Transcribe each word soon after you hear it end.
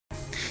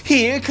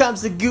Here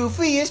comes the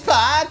goofiest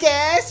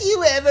podcast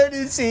you ever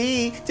did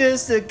see.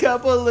 Just a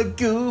couple of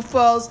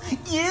goofballs,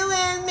 you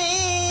and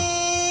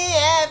me.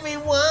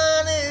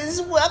 Everyone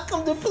is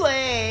welcome to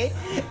play.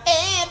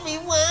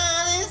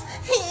 Everyone is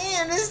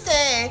here to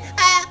stay.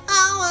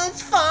 Oh,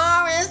 it's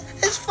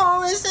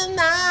Forrest and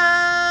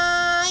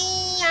I.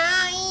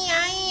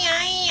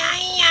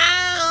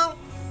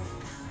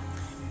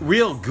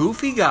 Real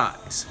goofy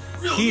guys.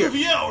 Real Here.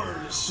 Goofy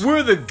Hours.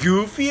 We're the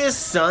goofiest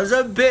sons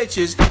of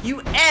bitches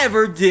you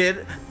ever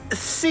did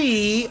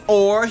see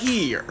or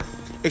hear.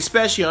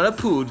 Especially on a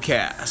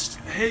podcast.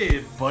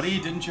 Hey, buddy,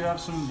 didn't you have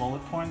some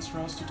bullet points for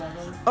us to talk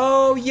about?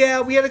 Oh,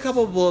 yeah, we had a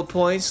couple of bullet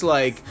points,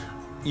 like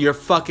your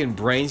fucking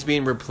brains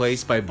being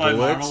replaced by By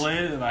bullets.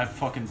 Marmalade, I have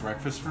fucking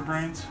breakfast for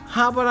brains.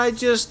 How about I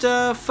just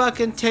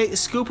fucking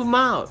scoop them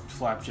out?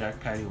 Flapjack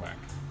patty whack.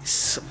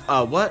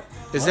 What?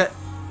 Is that...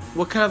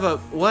 What kind of a...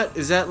 What?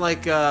 Is that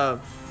like,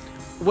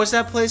 what's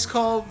that place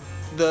called?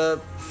 The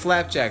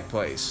Flapjack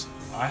place.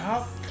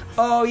 IHOP?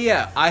 Oh,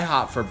 yeah.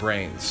 IHOP for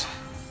brains.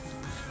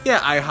 Yeah,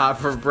 IHOP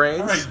for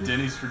brains. Alright,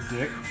 Denny's for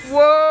dick.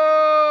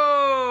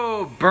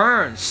 Whoa!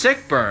 Burn.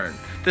 Sick burn.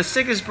 The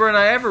sickest burn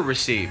I ever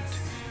received.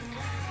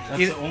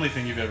 That's the only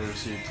thing you've ever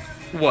received.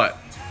 What?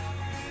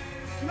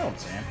 You know what I'm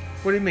saying.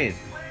 What do you mean?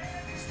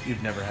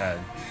 You've never had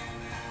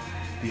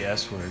the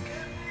S word.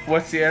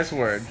 What's the S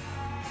word?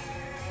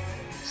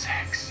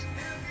 Sex.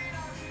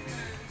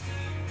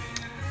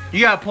 You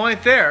got a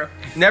point there.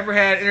 Never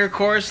had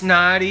intercourse,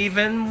 not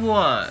even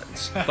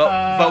once.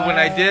 But when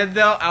I did,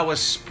 though, I was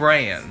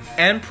spraying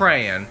and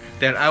praying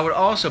that I would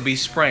also be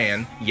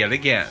spraying yet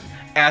again.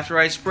 After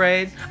I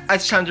sprayed,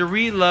 it's time to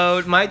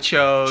reload my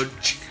chode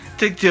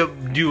to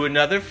do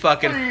another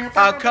fucking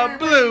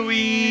kablooey.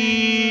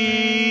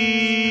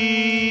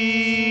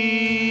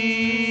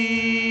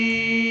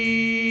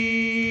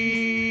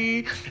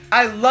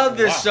 I love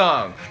this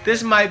song.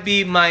 This might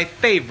be my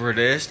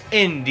favoriteest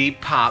indie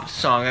pop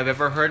song I've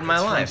ever heard in my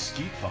life. From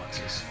Skeet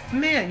Foxes.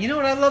 Man, you know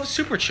what? I love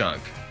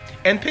Superchunk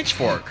and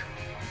Pitchfork.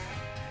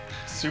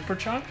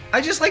 Superchunk? I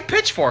just like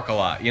Pitchfork a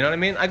lot. You know what I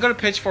mean? I go to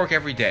Pitchfork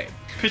every day.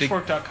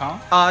 Pitchfork.com?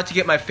 To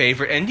get my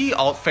favorite indie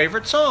alt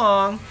favorite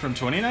song. From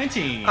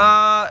 2019.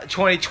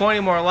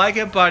 2020 more like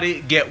it, buddy.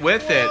 Get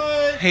with What?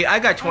 it. Hey, I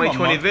got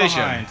 2020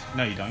 vision. Behind.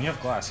 No, you don't. You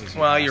have glasses.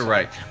 Well, you're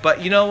right.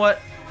 But you know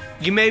what?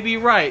 You may be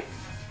right.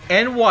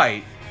 And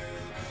white.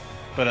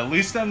 But at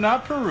least I'm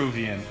not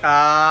Peruvian.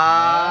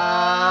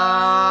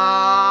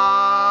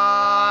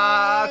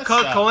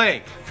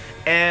 Clink.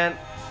 And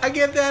I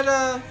give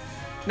that,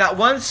 not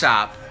one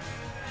sop,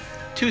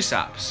 two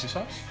sops. Two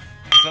sops?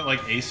 Is that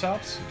like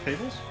Aesop's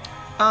fables?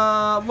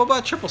 What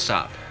about triple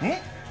sop? Hmm?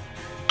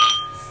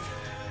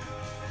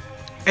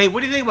 Hey,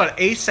 what do you think about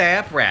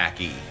ASAP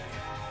Rocky?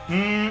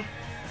 I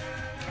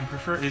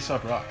prefer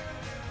Aesop Rock.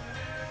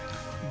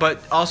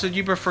 But also, do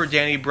you prefer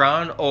Danny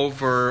Brown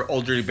over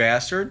Old Dirty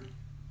Bastard?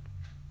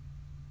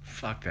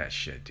 Fuck that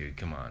shit, dude.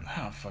 Come on.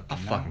 I don't fucking I'll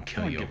know. fucking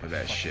kill I don't you give over a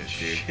that fucking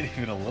shit, dude.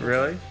 Even a little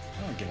Really? bit.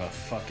 I don't give a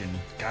fucking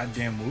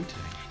goddamn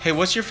Wu-Tang. Hey,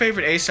 what's your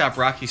favorite ASAP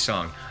Rocky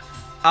song?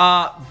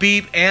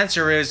 Beep,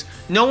 answer is,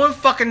 no one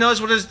fucking knows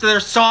what their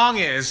song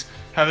is.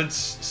 Having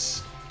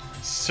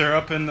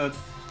syrup in the...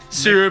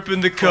 Syrup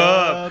in the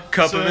cup,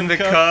 cup syrup in the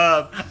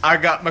cup. cup. I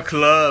got my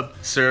club,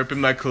 syrup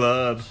in my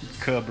club.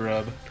 Cub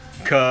rub.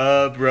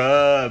 Cub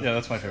rub. Yeah,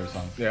 that's my favorite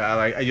song. Yeah,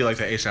 I do like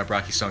that ASAP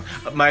Rocky song.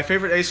 My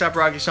favorite ASAP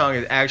Rocky song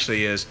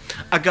is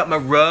I got my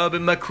rub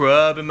and my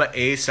crub and my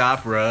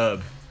ASAP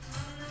rub.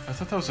 I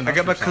thought that was an I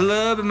got my song.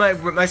 club and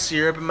my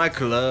syrup and my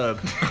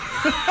club.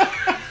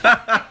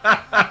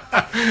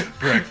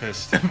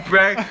 Breakfast.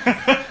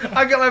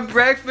 I got my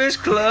breakfast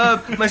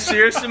club, my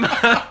syrup and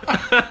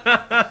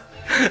my...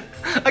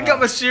 I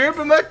got my syrup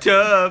in my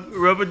tub,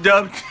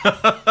 rub-a-dub tub.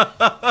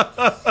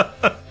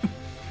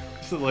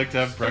 What's it like to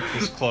have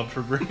breakfast club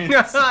for brains?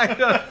 I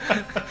know.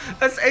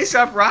 That's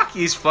ASAP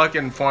Rocky's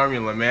fucking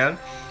formula, man.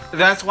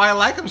 That's why I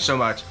like him so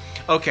much.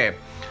 Okay,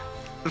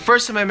 the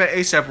first time I met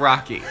ASAP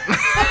Rocky.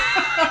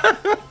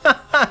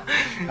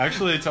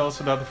 Actually, tell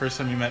us about the first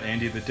time you met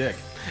Andy the Dick.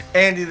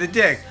 Andy the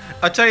Dick.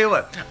 I'll tell you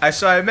what. I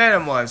met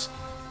him once.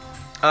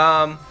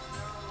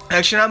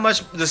 Actually, not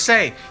much to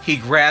say. He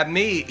grabbed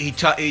me. He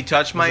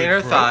touched my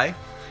inner thigh.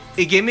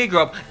 He gave me a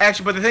grope.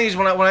 Actually, but the thing is,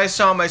 when I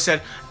saw him, I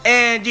said,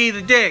 "Andy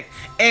the Dick,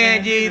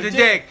 Andy the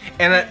Dick,"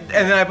 and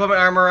then I put my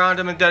arm around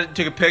him and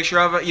took a picture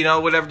of it. You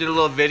know, whatever. Did a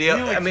little video.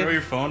 Did you throw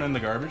your phone in the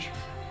garbage?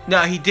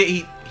 No, he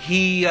did.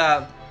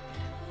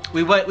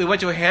 We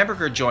went to a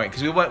hamburger joint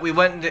because we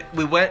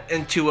went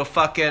into a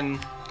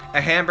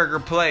hamburger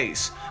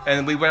place,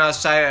 and we went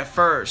outside at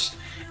first.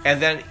 And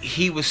then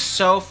he was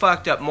so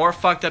fucked up, more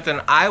fucked up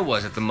than I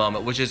was at the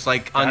moment, which is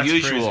like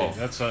unusual.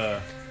 That's crazy.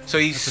 So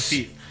he's that's a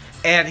feat.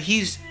 And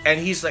he's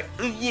like,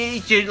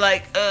 you should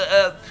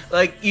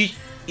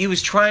he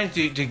was trying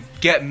to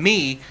get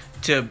me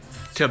to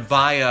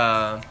buy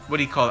a, what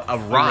do you call it, a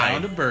ride. A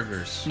round of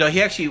burgers. No,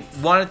 he actually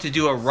wanted to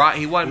do a ride.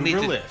 He wanted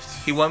Uber me to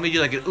Lyft. He wanted me to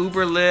do like an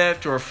Uber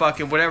Lyft or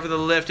fucking whatever the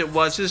Lyft it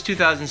was. This is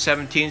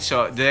 2017,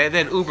 so they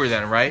had Uber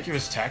then, right? I think it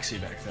was taxi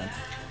back then.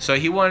 So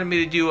he wanted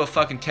me to do a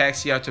fucking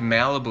taxi out to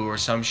Malibu or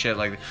some shit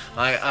like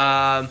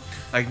no.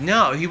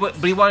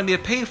 But he wanted me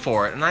to pay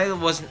for it, and I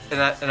wasn't,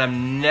 and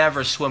I'm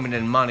never swimming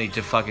in money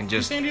to fucking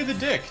just. Who's Andy the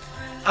Dick?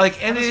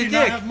 Like Andy the Dick.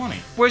 Not have money?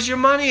 Where's your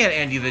money at,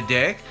 Andy the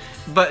Dick?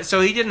 But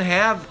so he didn't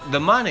have the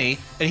money,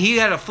 and he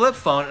had a flip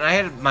phone, and I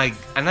had my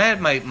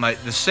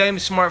the same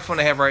smartphone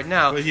I have right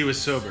now. But he was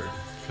sober,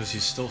 because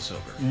he's still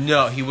sober.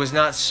 No, he was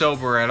not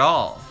sober at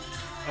all.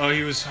 Oh,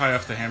 he was high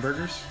off the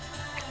hamburgers.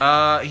 We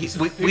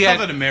call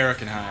had it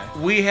American high.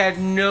 We had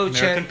no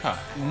American pie.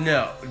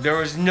 No, there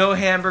was no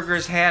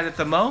hamburgers had at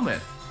the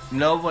moment.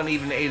 No one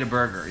even ate a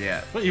burger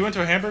yet. What, you went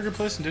to a hamburger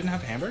place and didn't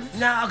have hamburgers?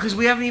 No, because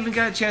we haven't even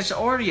got a chance to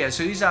order yet.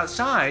 So he's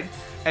outside,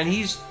 and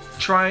he's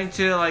trying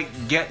to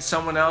like get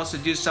someone else to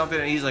do something,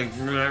 and he's like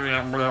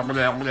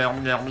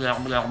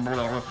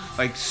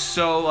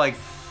so like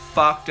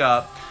fucked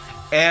up.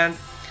 And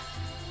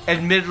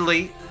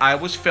admittedly, I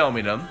was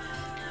filming him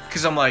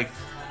because I'm like,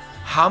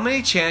 how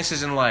many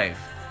chances in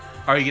life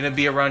are you gonna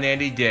be around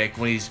Andy Dick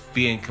when he's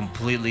being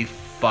completely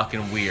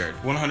fucking weird?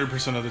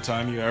 100% of the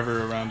time you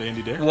ever around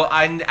Andy Dick? Well,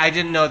 I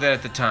didn't know that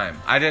at the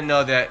time. I didn't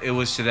know that it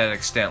was to that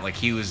extent. Like,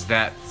 he was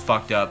that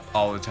fucked up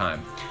all the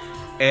time.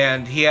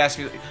 And he asked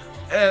me,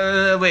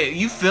 wait,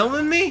 you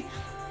filming me?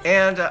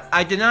 And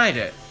I denied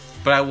it.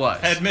 But I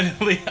was.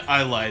 Admittedly,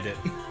 I lied it.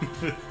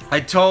 I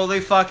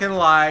totally fucking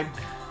lied.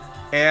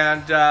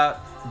 And,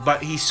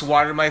 but he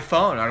swatted my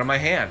phone out of my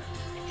hand.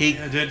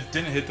 Didn't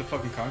it hit the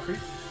fucking concrete?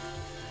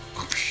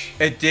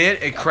 It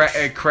did. It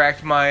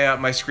cracked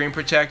my screen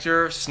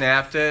protector,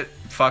 snapped it,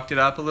 fucked it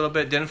up a little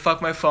bit. Didn't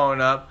fuck my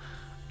phone up,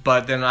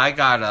 but then I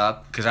got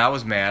up because I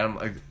was mad. I'm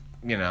like,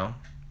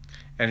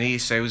 and he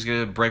said he was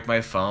gonna break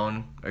my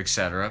phone,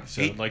 etc.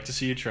 So I'd like to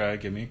see you try.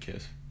 Give me a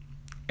kiss.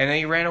 And then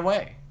he ran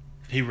away.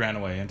 He ran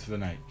away into the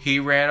night. He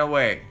ran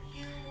away.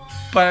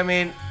 But I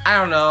mean, I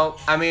don't know.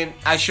 I mean,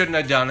 I shouldn't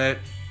have done it,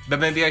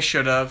 but maybe I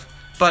should have.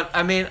 But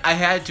I mean, I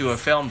had to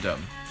have filmed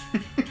him.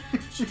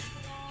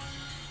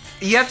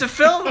 You have to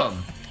film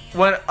him.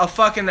 When a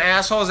fucking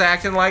asshole's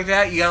acting like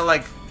that, you gotta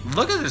like,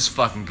 look at this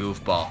fucking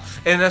goofball.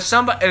 And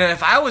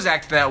if I was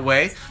acting that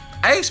way,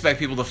 I expect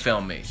people to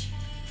film me.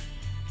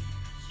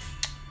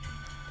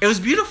 It was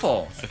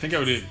beautiful. I think I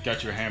would have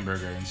got you a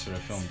hamburger instead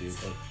of filmed you,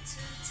 but...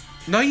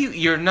 No,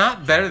 you're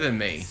not better than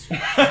me.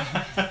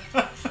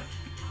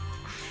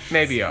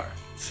 Maybe you are.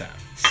 Sap.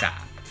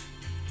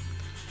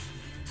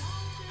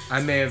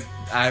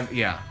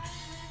 Yeah.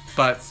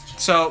 But,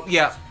 so,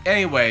 yeah,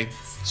 anyway,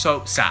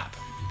 so, sap.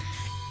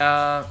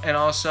 And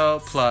also,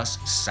 plus,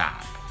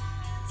 sap.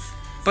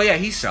 But yeah,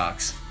 he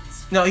sucks.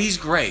 No, he's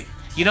great.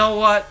 You know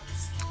what?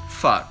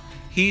 Fuck.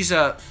 He's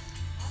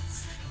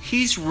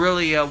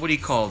really, what do you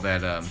call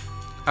that,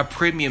 a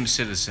premium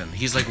citizen.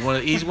 He's like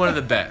he's one of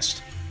the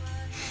best.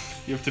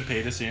 You have to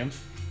pay to see him?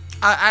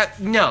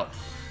 No.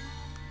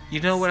 You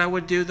know what I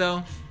would do,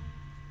 though?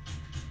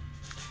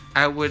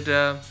 I would,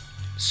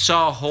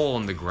 saw a hole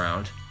in the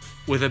ground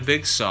with a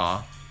big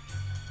saw,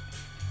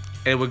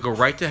 and it would go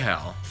right to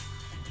hell,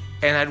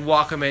 and I'd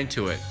walk him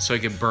into it so he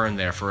could burn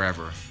there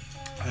forever.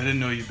 I didn't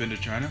know you've been to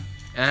China.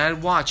 And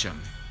I'd watch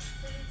him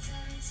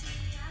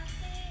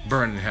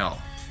burn in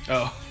hell.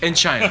 Oh. In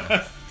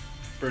China.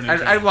 Burn in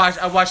I'd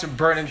watch him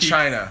burn in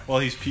China. While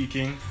he's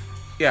peeking.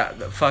 Yeah,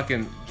 the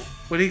fucking,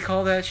 what do you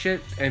call that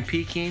shit? And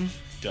Peking?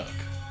 Duck.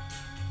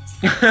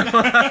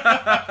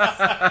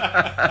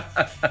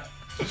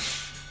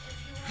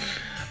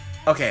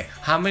 Okay,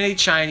 how many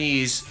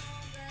Chinese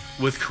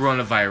with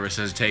coronavirus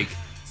does it take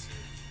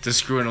to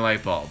screw in a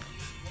light bulb?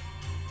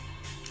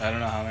 I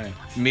don't know how many.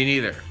 Me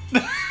neither.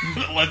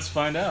 Let's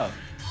find out.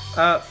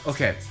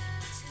 Okay.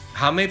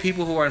 How many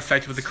people who are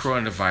infected with the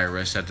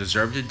coronavirus that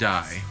deserve to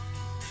die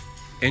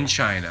in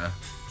China,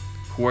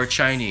 who are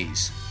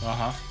Chinese,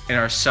 and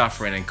are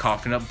suffering and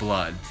coughing up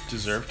blood,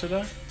 deserve to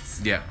die?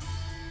 Yeah.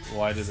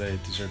 Why do they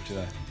deserve to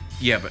die?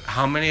 Yeah, but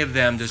how many of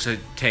them does it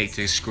take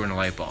to screw in a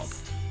light bulb?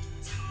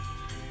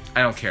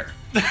 I don't care.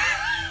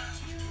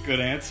 Good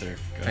answer.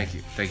 Thank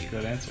you.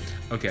 Good answer.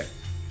 Okay.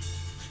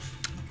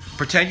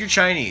 Pretend you're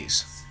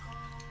Chinese.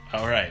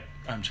 All right.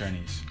 I'm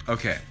Chinese.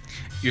 Okay.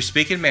 You're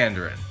speaking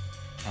Mandarin.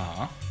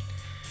 Uh-huh.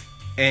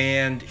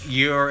 And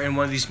you're in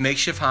one of these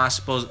makeshift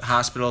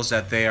hospitals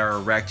that they are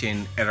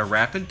erecting at a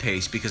rapid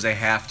pace because they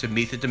have to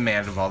meet the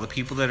demand of all the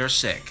people that are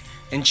sick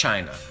in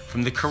China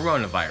from the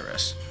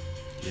coronavirus.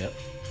 Yep.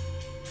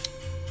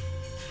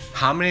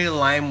 How many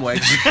lime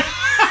wedges...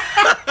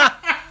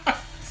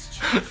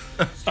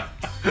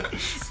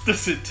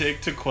 Does it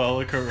take to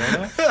quell a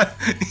corona?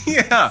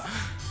 Yeah.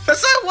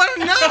 That's what I want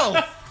to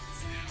know.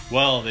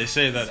 Well, they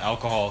say that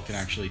alcohol can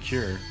actually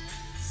cure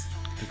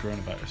the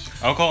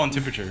coronavirus. Alcohol and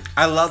temperature.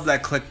 I love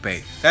that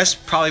clickbait. That's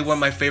probably one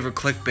of my favorite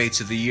clickbaits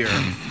of the year.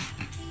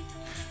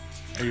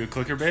 Are you a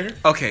clicker baiter?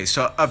 Okay,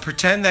 so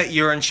pretend that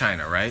you're in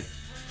China, right?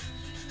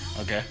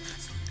 Okay.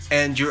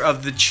 And you're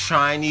of the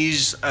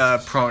Chinese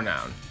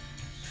pronoun.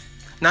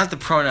 Not the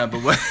pronoun,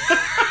 but what...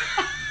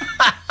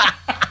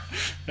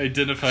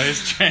 Identify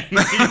as Chinese.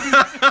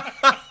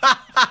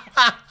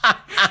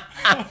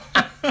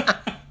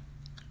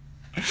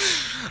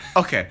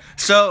 Okay,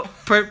 so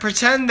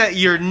pretend that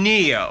you're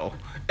Neo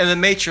in the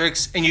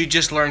Matrix and you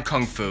just learned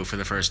Kung Fu for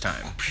the first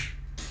time.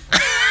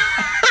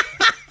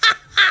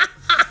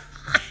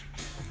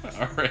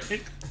 All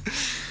right.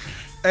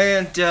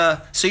 And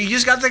so you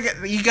just got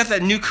that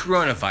new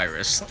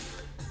coronavirus,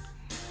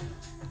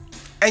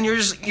 and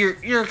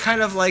you're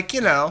kind of like,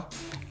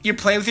 you're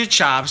playing with your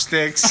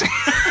chopsticks.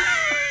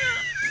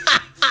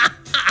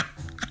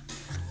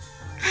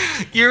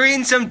 You're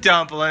eating some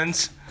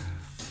dumplings,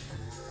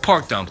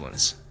 pork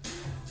dumplings.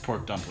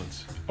 Pork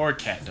dumplings or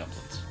cat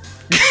dumplings.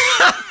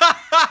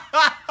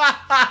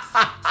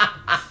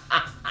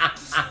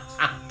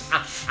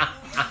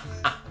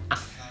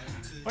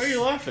 Why are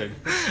you laughing?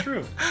 It's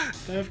true.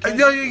 They have cat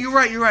No, dumplings. you're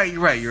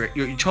right.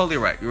 You're totally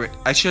right. You're right.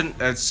 I shouldn't.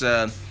 That's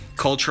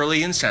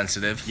culturally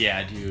insensitive.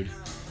 Yeah, dude.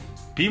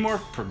 Be more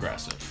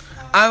progressive.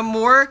 I'm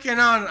working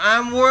on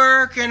it.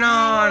 Working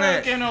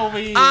over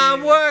here.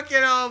 I'm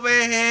working over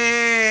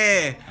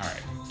here. All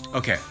right.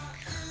 Okay.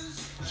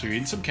 So you're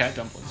eating some cat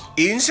dumplings.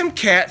 Eating some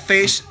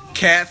catfish,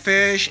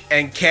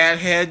 and cat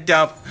head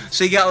dump.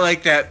 So you got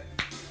like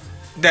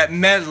that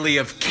medley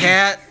of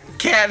cat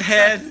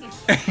head,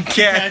 and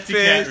Cat to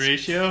cat catfish.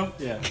 ratio.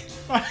 Yeah.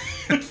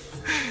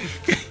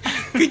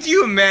 Could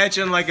you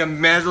imagine like a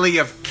medley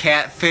of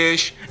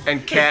catfish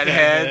and cat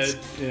heads?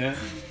 Yeah.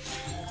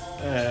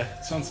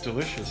 It sounds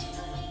delicious.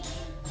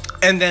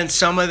 And then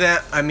some of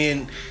that, I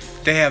mean,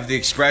 they have the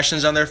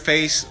expressions on their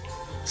face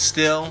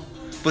still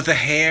with the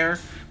hair.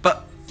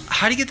 But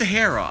how do you get the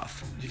hair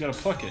off? You gotta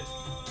pluck it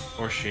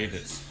or shave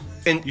it.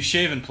 And You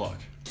shave and pluck.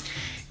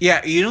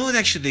 yeah, you know what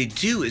actually they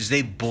do is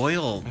they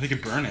boil. I think you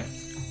burn it.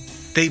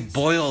 They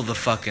boil the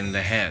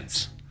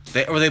heads.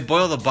 They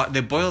boil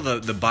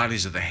the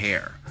bodies of the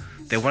hair.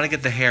 They want to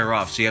get the hair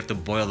off, so you have to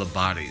boil the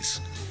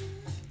bodies.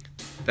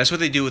 That's what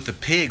they do with the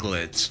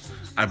piglets,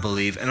 I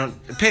believe. And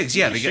pigs,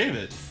 yeah, You they shave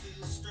it.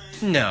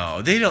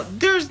 No, they don't.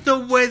 There's no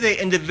way they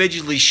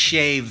individually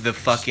shave the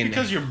fucking.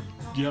 Because you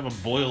have a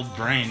boiled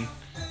brain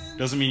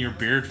doesn't mean your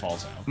beard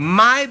falls out.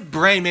 My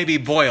brain may be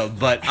boiled,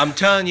 but I'm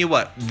telling you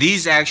what. What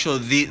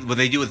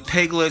they do with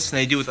piglets and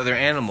they do with other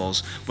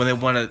animals when they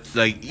want to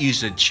like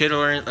use the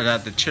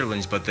not the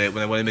chitterlings, but when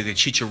they want to make the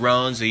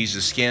chicharrones, they use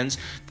the skins.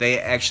 They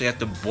actually have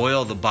to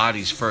boil the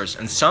bodies first,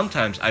 and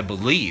sometimes I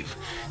believe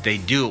they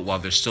do it while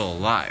they're still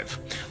alive.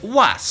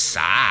 Wasa.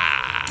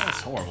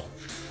 That's horrible.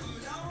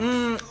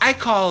 I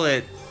call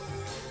it.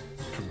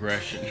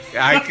 Progression.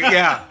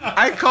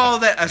 I call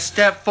that a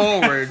step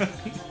forward.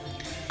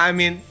 I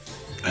mean,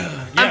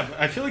 Yeah, but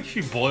I feel like if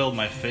you boiled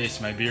my face,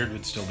 my beard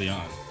would still be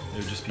on. It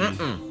would just be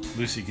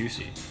loosey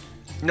goosey.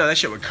 no, that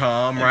shit would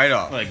come right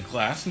off. Like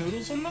glass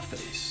noodles on the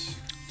face.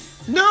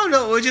 No,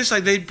 it was just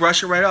like they'd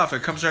brush it right off.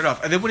 It comes right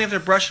off, and they wouldn't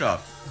have to brush it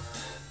off.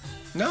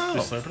 No.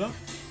 Just slurp it up.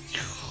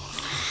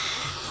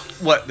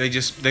 What?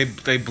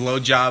 They blow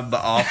job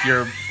off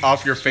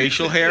your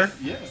facial hair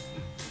Yeah.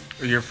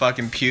 or your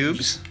fucking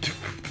pubes.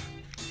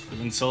 And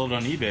then sell it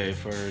on eBay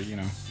for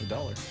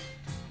 $1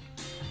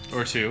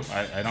 or $2.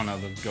 I don't know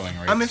the going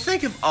rate. I mean,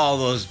 think of all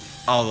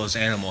those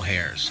animal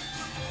hairs.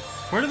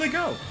 Where do they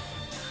go?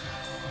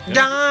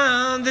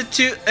 Down the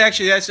two.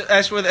 Actually,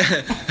 that's where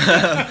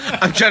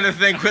I'm trying to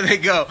think where they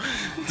go.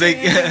 They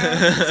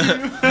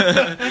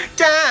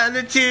down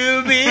the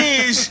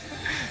tubies.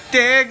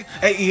 Dig.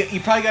 Hey, you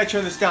probably gotta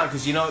turn this down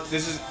because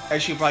this is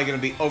actually probably gonna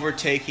be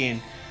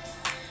overtaking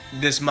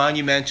this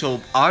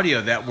monumental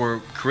audio that we're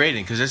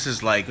creating because this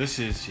is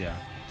Yeah.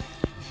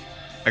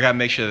 I gotta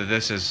make sure that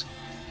this is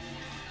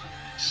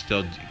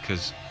still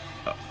because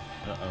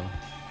Uh-oh.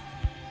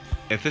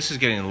 if this is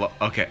getting low,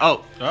 okay.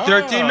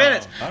 13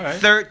 minutes. All right.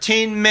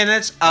 13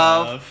 minutes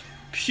of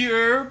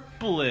pure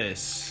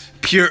bliss.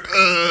 pure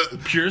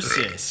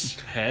Cis.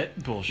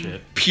 Het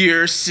bullshit.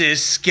 pure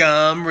cis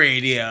scum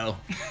radio.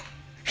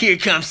 Here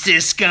comes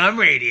cis scum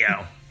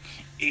radio.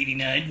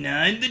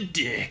 89.9 the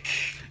dick.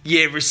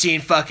 You ever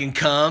seen fucking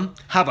cum?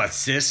 How about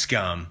cis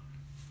scum?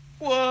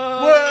 Whoa.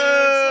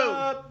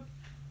 Whoa.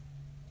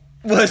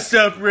 What's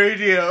up,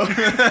 radio?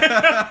 That's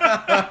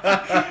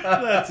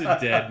a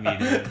dead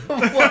medium.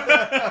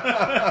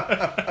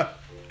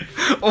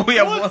 Oh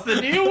yeah. What's the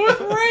deal with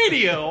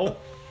radio?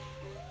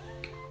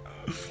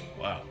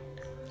 Wow.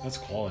 That's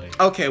quality.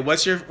 Okay,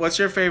 what's your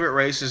favorite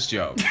racist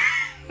joke?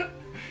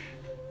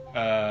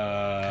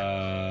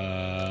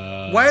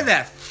 Why did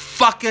that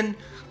fucking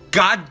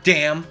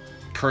goddamn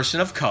person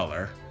of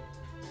color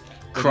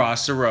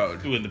cross the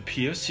road? When the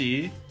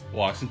POC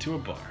walks into a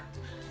bar,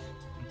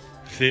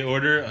 they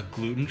order a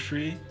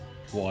gluten-free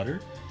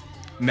water,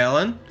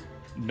 Melon?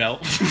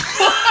 melt.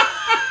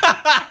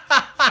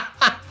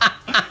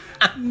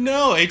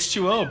 No,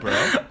 H2O, bro.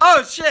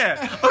 Oh shit!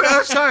 Okay,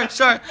 oh,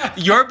 sorry.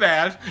 You're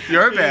bad.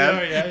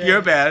 Yeah.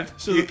 You're bad.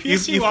 So the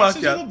POC walks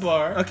into the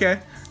bar, Okay.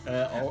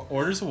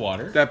 orders a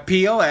water. The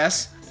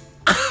POS.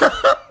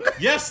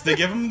 Yes, they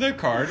give them their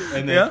card,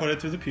 and they Yeah. put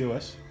it through the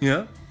POS.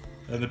 Yeah.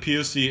 And the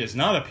POC is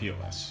not a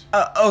POS.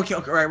 Okay.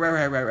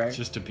 Right. It's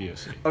just a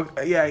POC.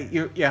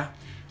 Okay, yeah.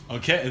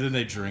 Okay, and then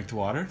they drink the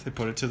water. They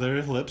put it to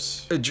their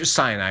lips. Just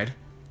cyanide.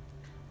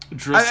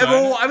 Drew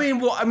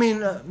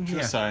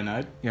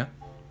cyanide. Yeah.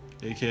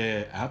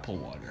 AKA apple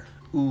water.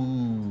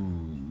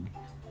 Ooh.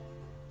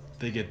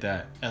 They get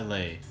that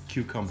LA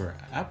cucumber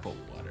apple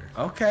water.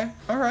 Okay.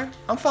 All right.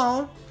 I'm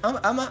following.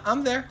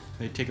 I'm there.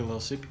 They take a little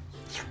sip.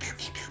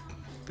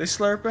 They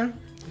slurping.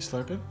 They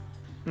slurp it.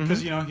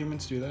 Because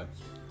humans do that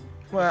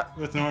Well.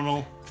 with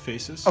normal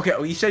faces. Okay.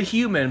 Well, you said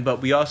human, but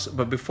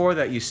before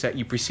that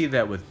you preceded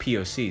that with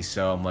POC.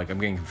 So I'm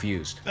getting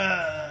confused.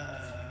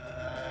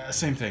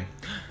 Same thing.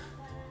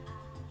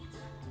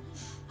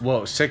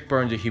 Whoa! Sick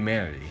burn to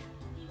humanity.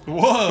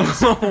 Whoa!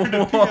 So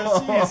the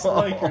POC is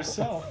like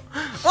yourself.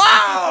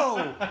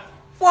 Whoa!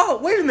 Whoa!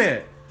 Wait a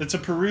minute. It's a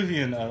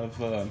Peruvian of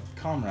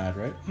comrade,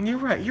 right? You're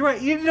right.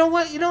 You know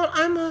what?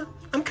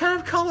 I'm kind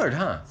of colored,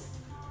 huh?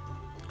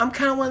 I'm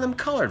kind of one of them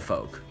colored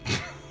folk.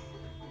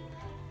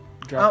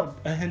 Drop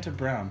a hint of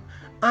brown.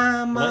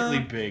 I'm Lightly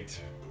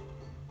baked.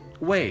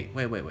 Wait.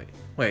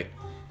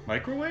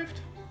 Microwaved?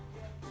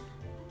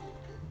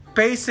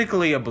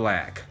 Basically a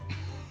black.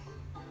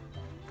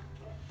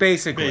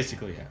 Basically,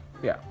 yeah.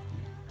 yeah.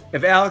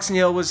 If Alex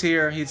Neil was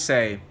here, he'd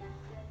say,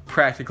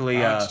 practically.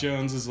 Alex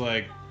Jones is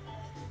like,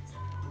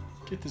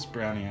 get this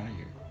brownie out of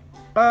here.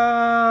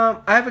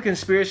 I have a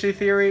conspiracy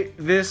theory.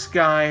 This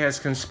guy has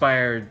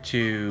conspired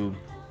to,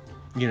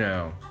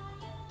 Oh,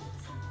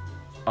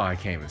 I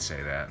can't even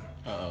say that.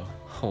 Uh-oh.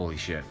 Holy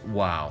shit!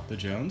 Wow. The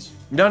Jones?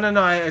 No.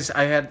 I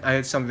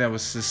had something that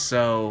was just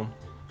so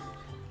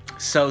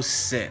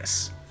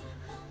cis.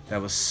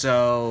 That was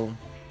so.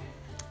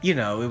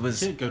 It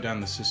was. Can't go down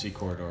the sissy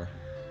corridor.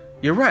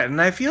 You're right,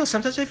 and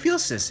sometimes I feel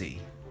sissy.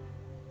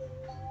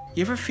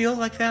 You ever feel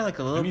like that, like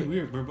a little?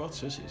 We're both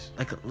sissies.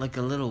 Like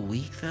a little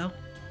weak though.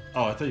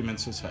 Oh, I thought you meant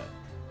cis het.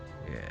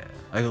 Yeah.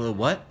 Like a little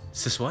what?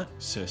 Cis what?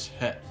 Cis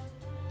het.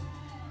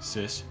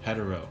 Cis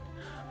hetero.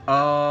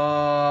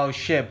 Oh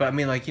shit! But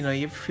you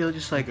ever feel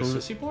just like a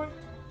sissy boy?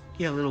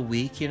 Yeah, a little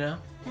weak, Like,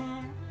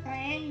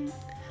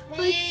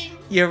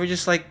 you ever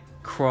just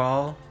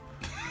crawl?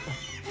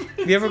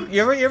 You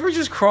ever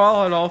just crawl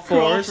on all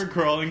fours? Crawl for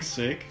crawling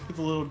sake with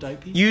a little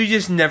diaper? You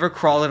just never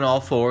crawled on all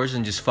fours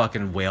and just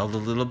fucking wailed a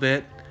little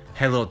bit?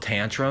 Had a little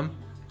tantrum?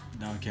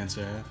 No, I can't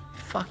say I have.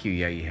 Fuck you,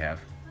 yeah you have.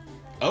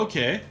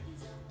 Okay.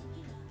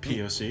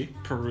 POC,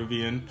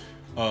 Peruvian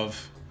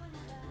of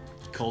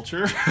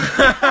culture.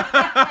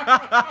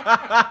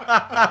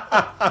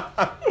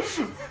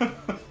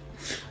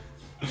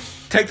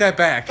 Take that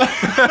back.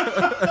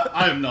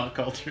 I am not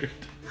cultured.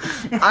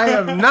 I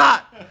am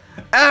not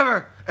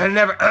ever and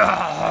never.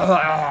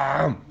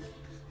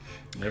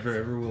 Never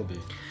ever will be.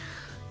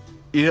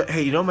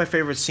 Hey, my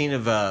favorite scene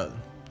of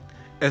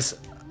is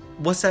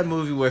what's that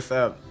movie with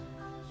Oprah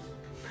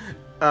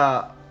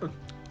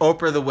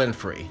the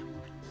Winfrey?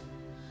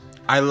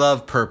 I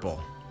Love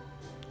Purple.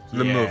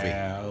 The movie.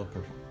 Yeah, I love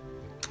purple.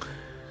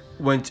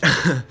 When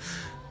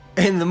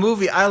in the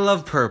movie I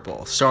Love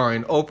Purple,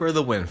 starring Oprah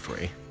the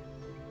Winfrey.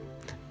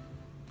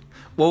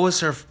 What was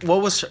her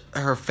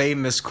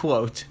famous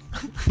quote?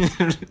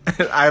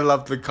 I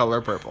love the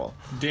color purple.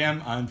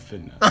 Damn, I'm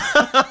finna.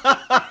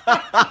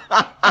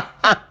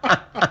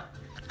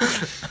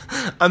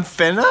 I'm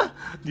finna?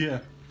 Yeah.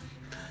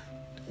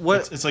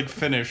 What? It's like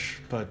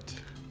Finnish, but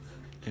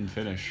in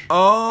Finnish.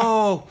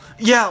 Oh,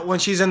 yeah. When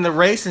she's in the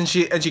race and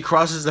she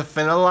crosses the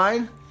finna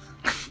line.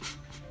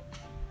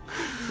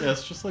 Yeah,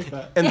 it's just like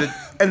that.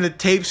 And the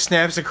tape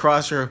snaps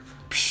across her.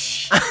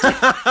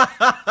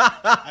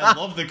 I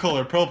love the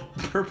color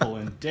purple,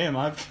 and damn,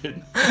 I'm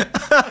finna.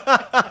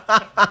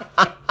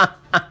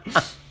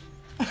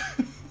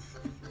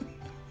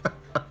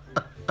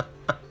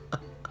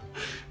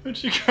 When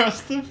she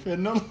crossed the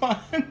finna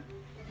line.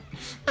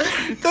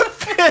 The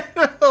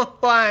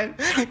finna line.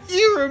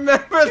 You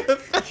remember the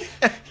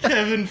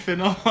Kevin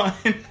Finna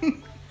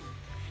line.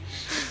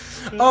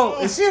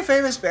 Oh, is he a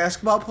famous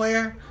basketball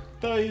player?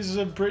 No, he's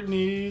a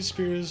Britney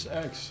Spears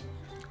ex.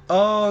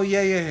 Oh,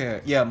 yeah.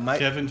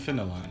 Kevin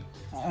Finna line.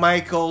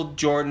 Michael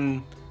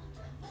Jordan.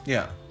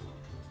 Yeah.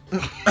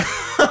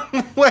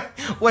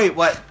 Wait,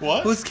 what?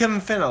 What? Who's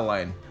Kevin Finna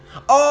line?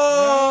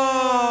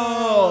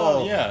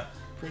 Oh! Yeah.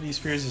 Britney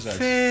Spears' ex.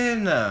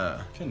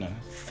 Finna.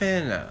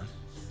 Finna.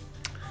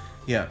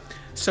 Yeah.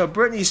 So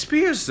Britney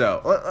Spears,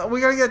 though,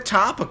 we gotta get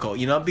topical,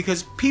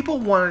 because people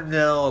want to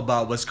know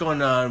about what's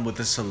going on with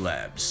the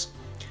celebs.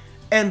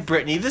 And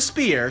Britney the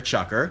Spear,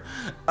 Chucker.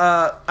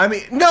 No.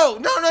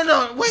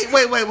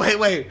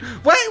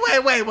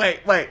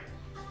 Wait.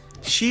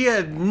 She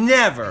had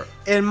never,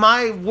 in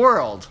my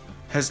world,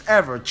 has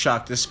ever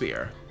chucked a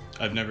spear.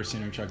 I've never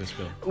seen her chuck a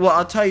spear. Well,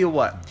 I'll tell you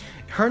what.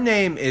 Her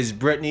name is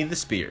Britney the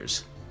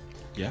Spears.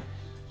 Yeah.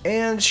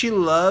 And she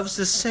loves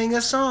to sing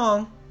a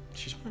song.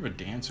 She's more of a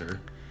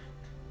dancer.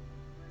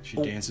 She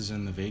dances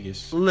in the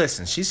Vegas.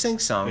 Listen, she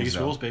sings songs. Vegas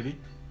rules, baby.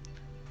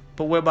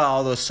 But what about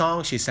all those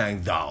songs she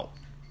sang, though?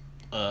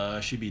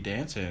 She be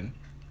dancing,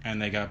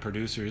 and they got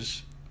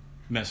producers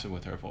messing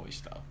with her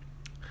voice, though.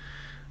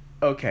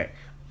 Okay.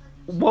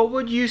 What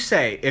would you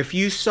say if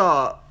you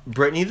saw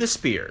Britney the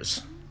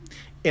Spears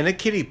in a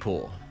kiddie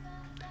pool,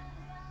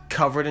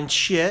 covered in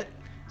shit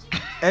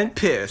and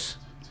piss,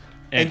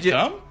 And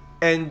cum?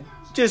 And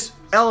just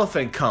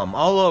elephant cum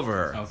all over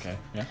her. Okay,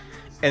 yeah.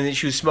 And then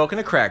she was smoking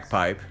a crack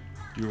pipe.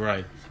 You're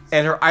right.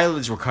 And her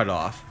eyelids were cut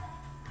off.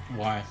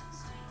 Why?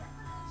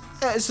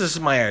 This is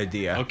my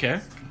idea. Okay,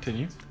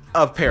 continue.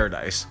 Of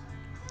paradise.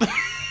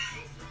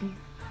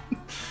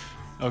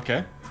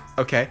 Okay.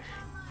 Okay.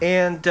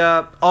 And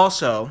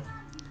also,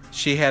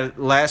 she had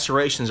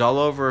lacerations all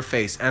over her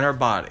face and her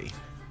body.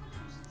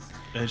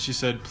 And she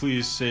said,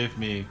 please save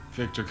me.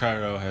 Victor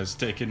Cairo has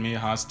taken me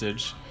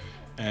hostage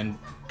and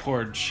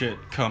poured shit,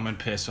 cum, and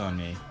piss on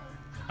me.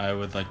 I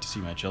would like to see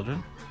my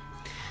children.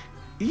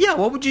 Yeah,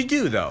 what would you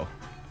do, though?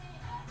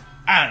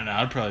 I don't know.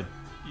 I'd probably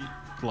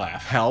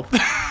laugh. Help?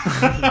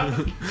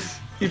 I'd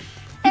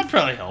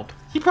probably help.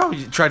 You'd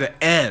probably try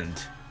to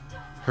end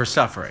her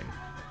suffering.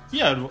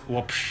 Yeah,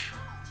 well,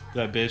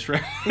 that bitch,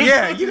 right?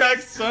 Yeah, you know,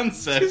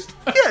 sunset.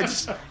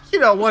 Just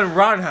one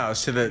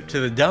roundhouse to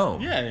the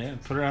dome. Yeah,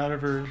 put her out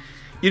of her.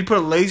 You'd put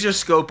a laser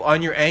scope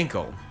on your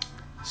ankle,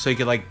 so you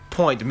could like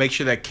point to make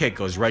sure that kick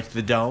goes right to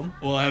the dome.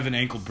 Well, I have an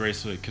ankle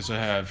bracelet because I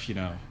have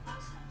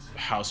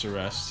house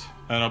arrest,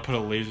 and I'll put a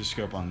laser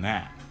scope on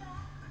that,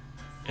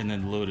 and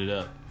then load it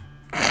up.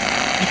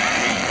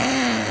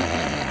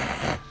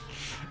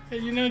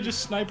 And, just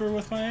snipe her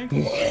with my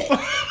ankle.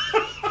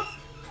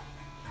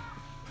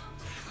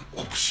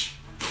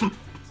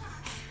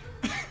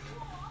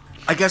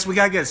 I guess we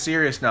gotta get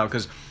serious now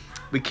because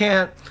we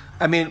can't.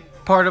 I mean,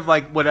 part of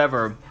like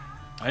whatever.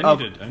 I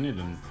need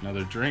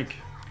another drink.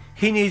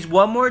 He needs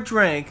one more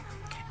drink.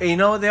 And you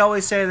know what they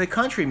always say in the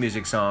country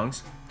music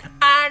songs?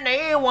 I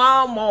need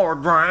one more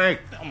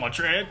drink. My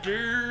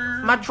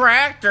tractor. My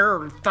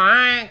tractor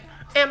stank.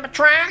 And my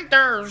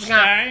tractor's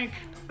Stank.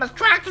 My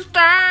tractor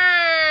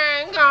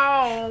stank.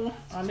 Oh.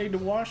 I need to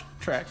wash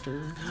the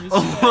tractor.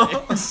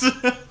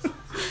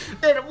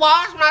 Did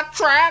wash my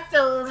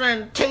tractors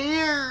and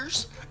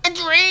tears and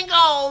drink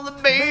all the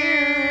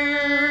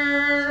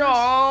beer.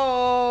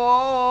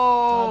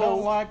 Oh. I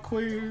don't like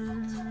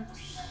queers.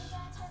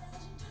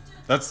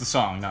 That's the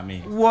song, not me.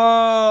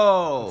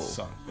 Whoa. That's the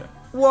song, yeah.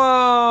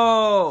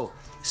 Whoa.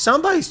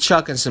 Somebody's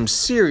chucking some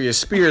serious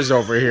spears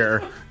over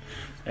here.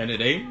 And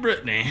it ain't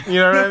Britney. You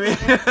know what I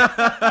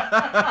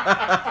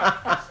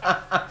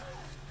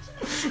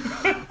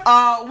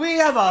mean? We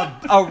have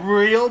a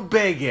real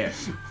big hit.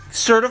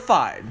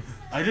 Certified.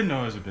 I didn't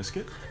know it was a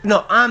biscuit.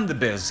 No, I'm the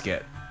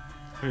biscuit.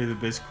 Are you the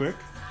biz quick?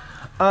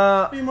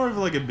 Are you more of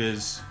like a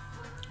biz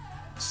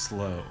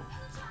slow?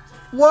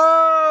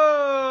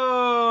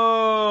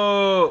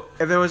 Whoa!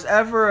 If there was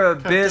ever a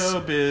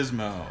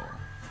Pepto-Bismol.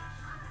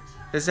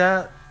 Is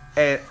that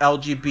an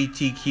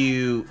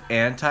LGBTQ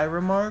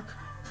anti-remark?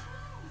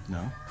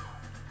 No.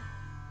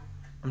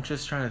 I'm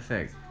just trying to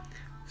think.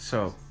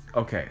 So,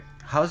 okay.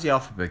 How's the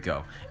alphabet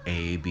go?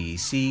 A, B,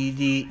 C,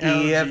 D,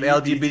 E, F,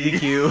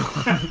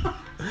 LGBTQ.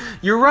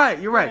 You're right.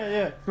 Yeah.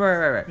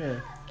 Right. Yeah.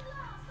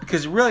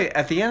 Because really,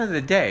 at the end of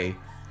the day,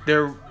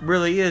 there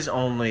really is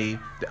only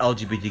the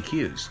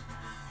LGBTQs.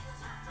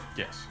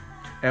 Yes.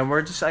 And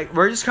we're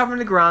just covering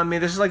the ground. I mean,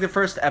 this is like the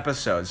first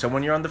episode. So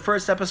when you're on the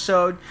first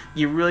episode,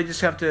 you really just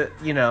have to,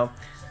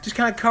 just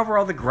kind of cover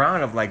all the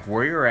ground of like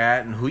where you're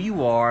at and who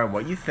you are and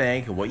what you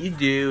think and what you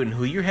do and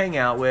who you hang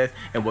out with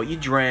and what you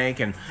drink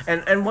and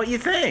what you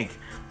think.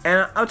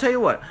 And I'll tell you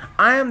what,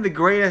 I am the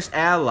greatest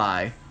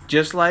ally,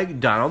 just like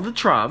Donald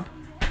Trump,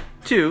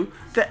 to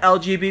the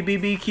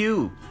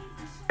LGBTQ.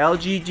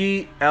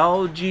 LGBTQ.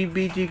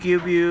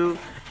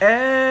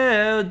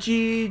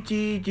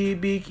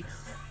 LGBTQ.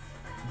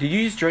 Did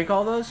you just drink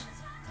all those?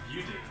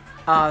 You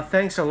did.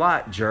 Thanks a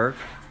lot, jerk.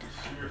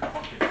 You're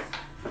fucking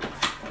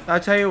I'll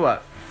tell you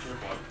what. jerk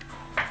up.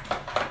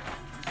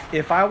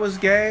 If I was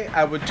gay,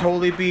 I would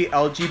totally be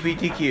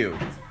LGBTQ. You know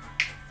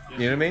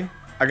what I mean?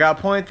 I got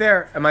a point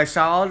there. Am I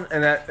solid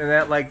in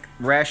that like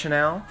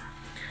rationale?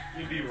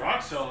 You'd be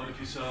rock solid if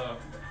you saw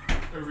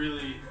a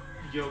really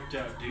yoked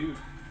out dude.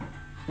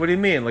 What do you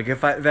mean? Like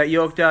if that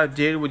yoked out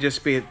dude would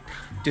just be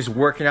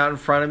working out in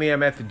front of me.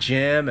 I'm at the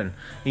gym and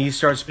he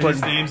starts And his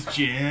putting. name's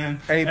Jim.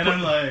 And he And put-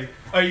 I'm like,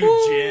 are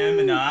you Jim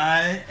and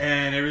I?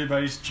 And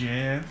everybody's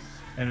Jim.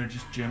 And they're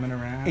just gymming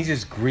around. He's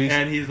just greasy,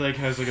 And he's like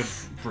has like a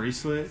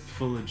bracelet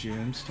full of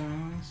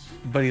gemstones.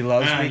 but he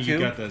loves And me you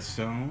too. got that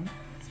stone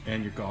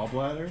and your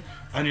gallbladder.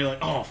 And you're like,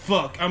 oh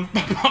fuck, I'm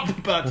about to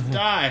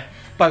die.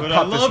 About to but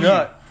pop I this love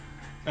nut. you.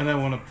 And I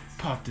want to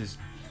pop this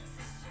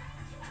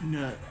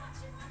nut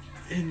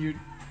in your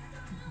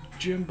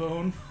gym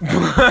bone.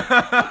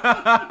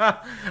 I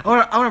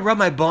want to rub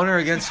my boner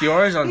against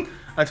yours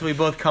until we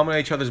both come on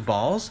each other's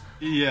balls.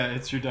 Yeah,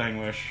 it's your dying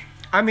wish.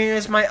 I mean,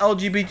 it's my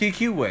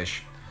LGBTQ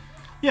wish.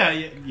 Yeah,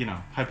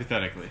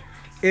 hypothetically.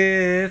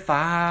 If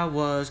I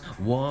was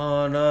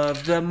one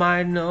of the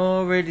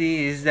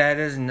minorities that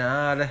is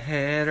not a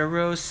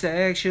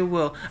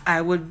heterosexual,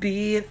 I would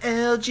be an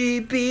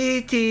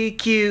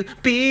LGBTQ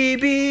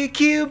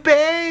BBQ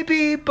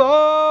baby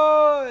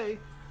boy.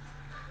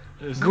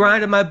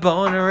 Grinding my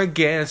boner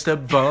against a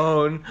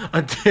bone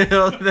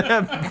until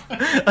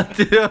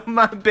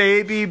my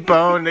baby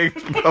bone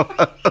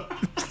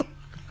explodes.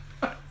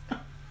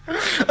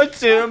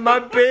 Until my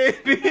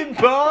baby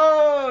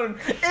bone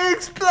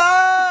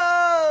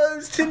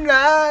explodes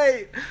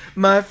tonight,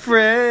 my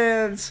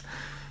friends.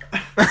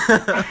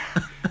 I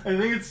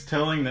think it's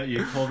telling that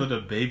you called it a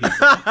baby.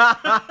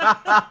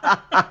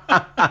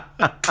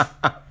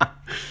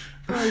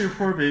 Oh, your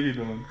poor baby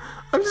bone.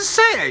 I'm just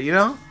saying, you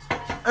know.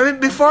 I mean,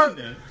 before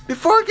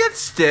it gets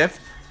stiff,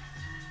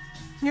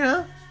 you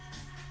know.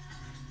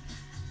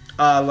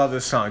 I love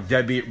this song,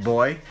 Deadbeat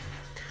Boy.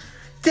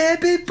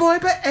 Deadbeat Boy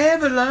by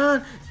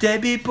Avalon.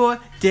 Deadbeat Boy,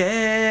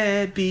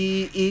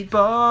 Deadbeat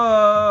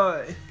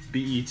Boy.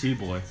 BET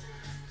boy.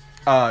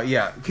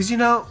 Yeah, because you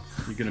know,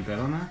 You gonna bet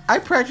on that? I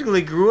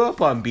practically grew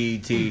up on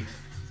BET.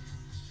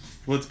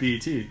 What's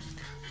BET?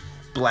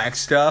 Black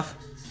stuff.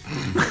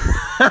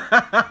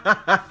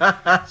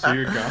 So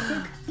you're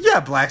gothic? Yeah,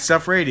 Black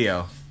Stuff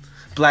Radio.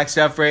 Black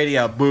Stuff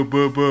Radio. Boop,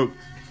 boop, boop.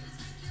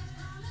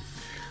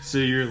 So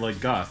you're like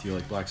goth, you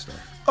like black stuff.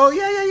 Oh,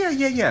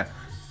 yeah.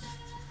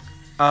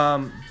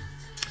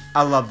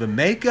 I love the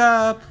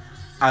makeup.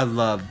 I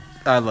love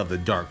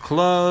the dark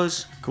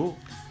clothes. Cool.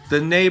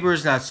 The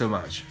neighbors, not so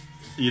much.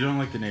 You don't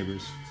like the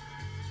neighbors.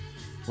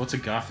 What's a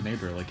goth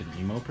neighbor? Like an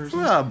emo person?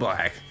 Well,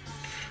 black.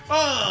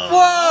 Oh!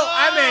 Whoa!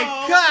 I mean,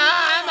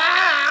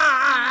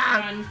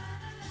 come on!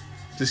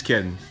 Just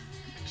kidding.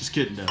 Just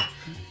kidding, though.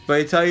 But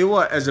I tell you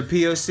what, as a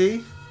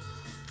POC,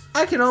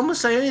 I can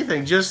almost say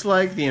anything, just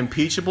like the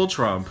impeachable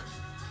Trump.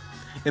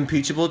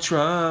 Impeachable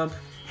Trump.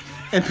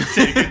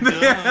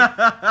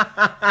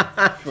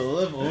 Full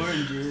of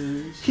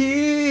oranges.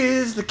 He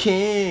is the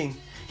king.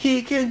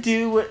 He can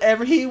do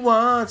whatever he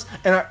wants.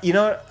 And you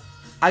know what?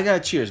 I gotta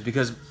cheers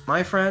because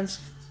my friends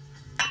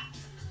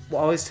will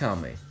always tell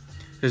me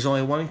there's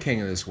only one king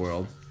in this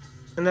world,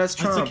 and that's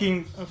Trump. That's the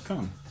king of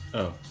cum.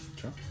 Oh,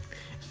 Trump.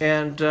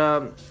 And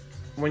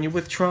when you're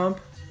with Trump,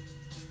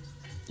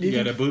 You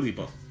got a booty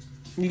bump.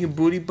 you can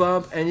booty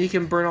bump and you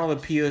can burn all the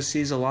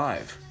POCs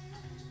alive.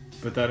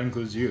 But that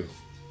includes you.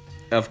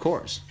 Of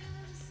course.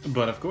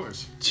 But of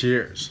course.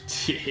 Cheers.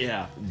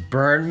 Yeah.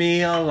 Burn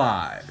me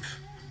alive.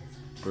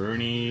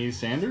 Bernie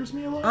Sanders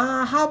me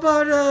alive? How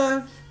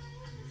about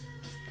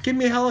give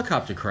me a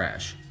helicopter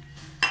crash?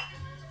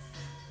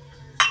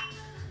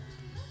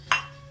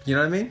 You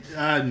know what I mean?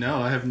 No,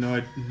 I have no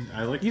idea.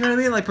 I like... You know what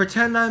I mean? Like,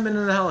 pretend I'm in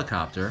a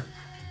helicopter,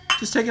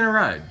 just taking a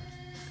ride.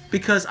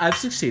 Because I've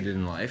succeeded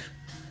in life,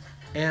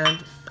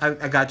 and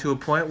I got to a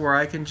point where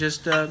I can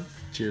just,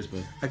 Cheers,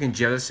 bud. I can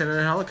jettison in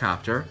a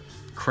helicopter,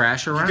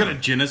 crash around. You're gonna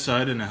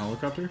genocide in a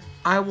helicopter?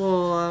 I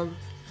will,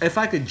 if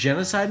I could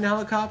genocide in a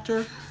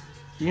helicopter,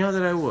 you know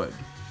that I would.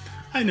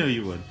 I know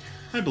you would.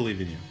 I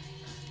believe in you.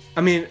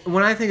 I mean,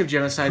 when I think of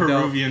genocide,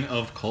 Peruvian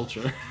of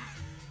culture.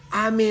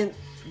 I mean,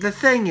 the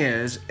thing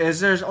is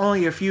there's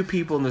only a few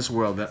people in this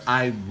world that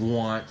I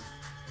want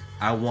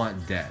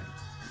dead.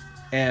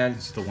 And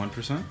Is it the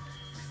 1%?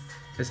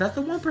 is that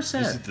the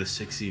 1%? Is it the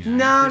 69%?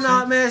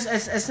 No, man,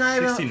 it's not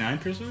even.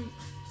 69%?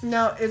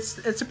 No,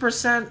 it's a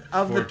percent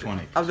of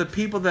 420. the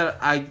people that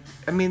I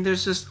mean,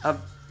 there's just a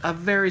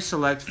very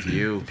select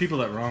few. People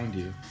that wronged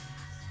you.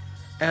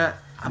 And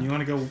And you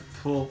want to go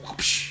full...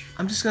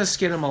 I'm just gonna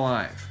skin them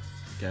alive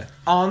Okay.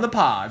 on the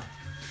pod.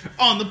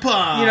 On the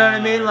pod! You know what I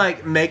mean?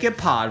 Like, make it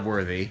pod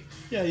worthy.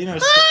 Yeah, you know...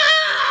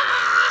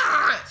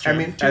 I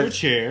mean, to a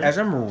chair. as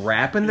I'm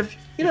wrapping the,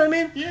 you know what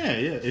I mean? Yeah,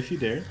 if you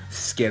dare.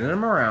 Skinning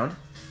them around.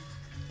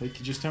 Like,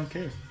 you just don't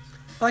care.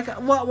 Like,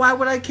 why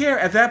would I care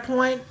at that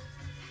point?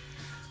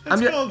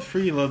 That's called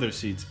free leather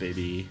seats,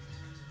 baby.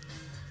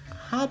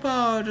 How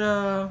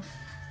about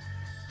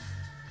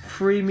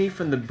free me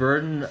from the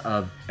burden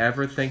of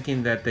ever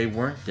thinking that they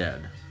weren't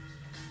dead?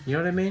 You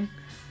know what I mean?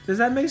 Does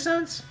that make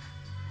sense?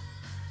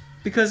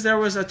 Because there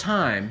was a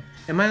time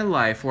in my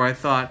life where I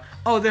thought,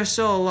 oh, they're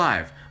still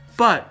alive.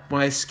 But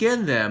when I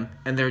skin them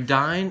and they're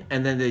dying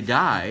and then they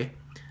die,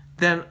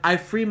 then I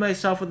free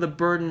myself of the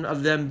burden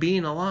of them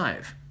being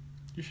alive.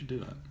 You should do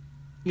that.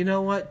 You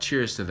know what?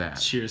 Cheers to that.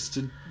 Cheers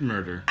to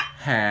murder.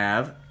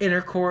 Have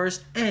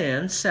intercourse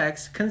and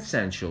sex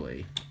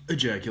consensually.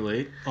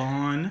 Ejaculate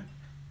on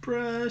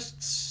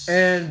breasts.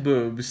 And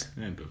boobs.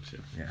 And boobs,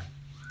 yeah.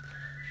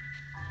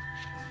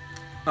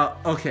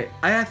 Okay.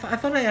 I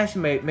thought I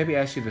actually maybe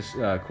ask you this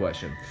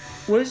question.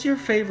 What is your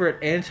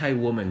favorite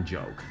anti-woman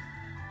joke?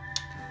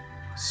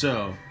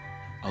 So,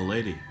 a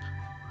lady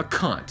A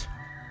cunt.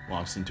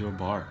 walks into a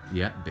bar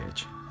Yeah,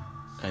 bitch.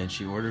 and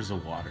she orders a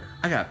water.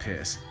 I got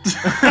pissed.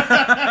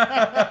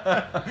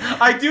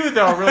 I do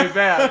though, really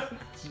bad.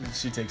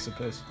 She takes a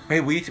piss. Hey,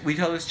 we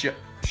tell this joke.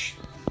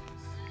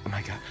 Oh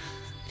my god.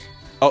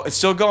 Oh, it's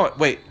still going.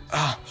 Wait.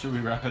 Should we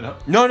wrap it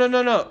up?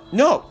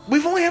 No.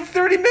 We've only have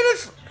 30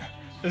 minutes.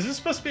 Is this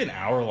supposed to be an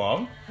hour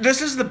long? This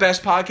is the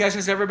best podcast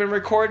that's ever been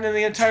recorded in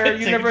the entire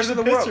universe of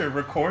the world.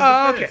 Record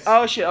Oh, the okay. piss.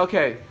 Oh shit.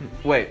 Okay.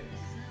 Wait.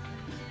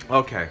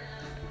 Okay.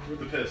 With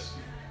the piss.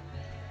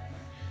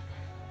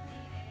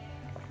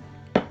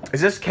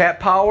 Is this Cat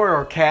Power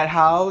or Cat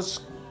House?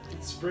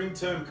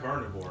 Springtime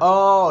Carnivore.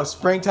 Oh,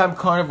 Springtime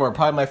Carnivore,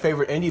 probably my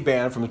favorite indie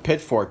band from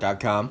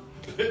Pitchfork.com.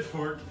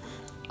 Pitchfork.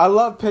 I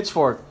love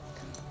Pitchfork.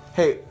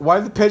 Hey, why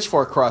did the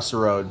Pitchfork cross the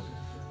road?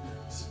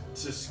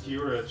 To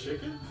skewer a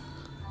chicken?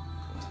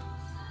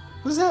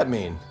 What does that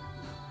mean?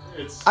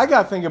 It's I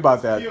gotta think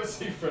about that.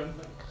 POC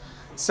friendly.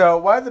 So,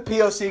 why did the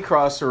POC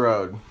cross the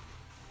road?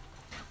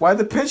 Why did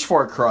the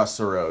pitchfork cross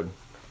the road?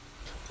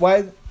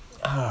 Why did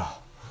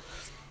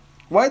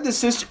the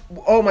sister...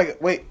 Oh my god,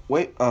 wait.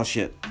 Oh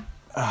shit.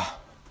 Oh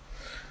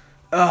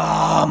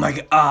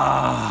my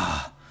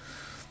god.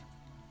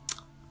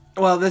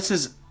 Well, this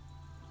is...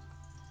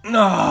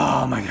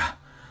 Oh my god.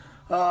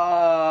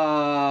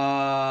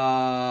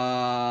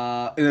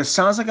 And it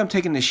sounds like I'm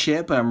taking the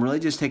shit, but I'm really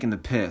just taking the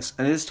piss.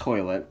 And it is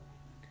toilet.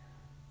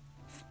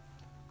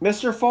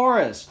 Mr.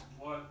 Forrest.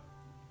 What?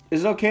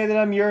 Is it okay that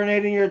I'm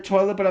urinating in your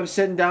toilet, but I'm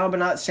sitting down but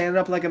not standing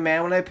up like a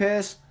man when I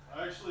piss?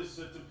 I actually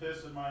sit to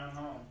piss in my own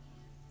home.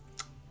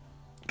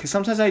 Because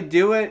sometimes I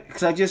do it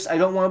because I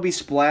don't want to be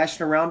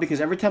splashing around,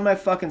 because every time I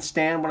fucking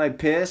stand when I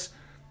piss,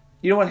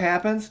 you know what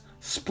happens?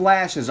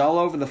 Splashes all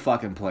over the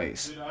fucking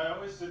place. Dude, I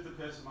always sit to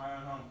piss in my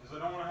own home because I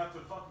don't want to have to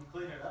fucking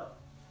clean it up.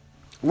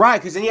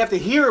 Right, because then you have to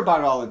hear about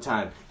it all the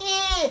time.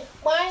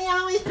 Why are you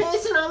always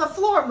pissing on the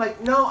floor? I'm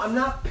like, no, I'm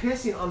not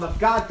pissing on the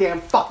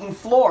goddamn fucking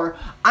floor.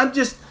 I'm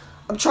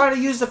trying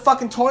to use the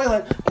fucking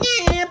toilet.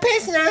 Yeah, you're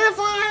pissing on the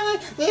floor.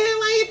 Why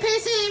are you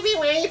pissing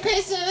everywhere? You're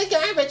pissing in the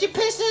garbage. You're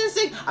pissing in the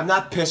sink. I'm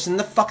not pissing in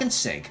the fucking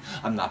sink.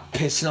 I'm not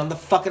pissing in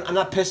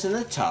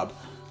the tub.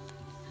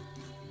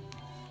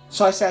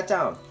 So I sat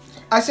down.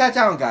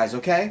 Guys,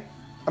 okay?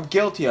 I'm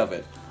guilty of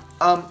it.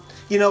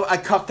 I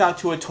cupped out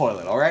to a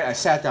toilet, alright? I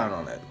sat down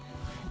on it.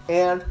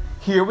 And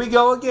here we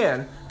go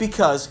again,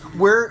 because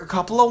we're a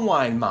couple of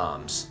wine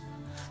moms.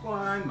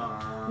 Wine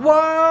moms.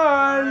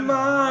 Wine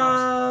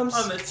moms.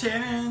 On the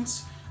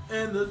tenants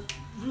and the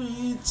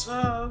reeds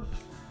of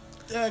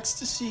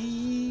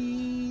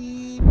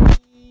ecstasy.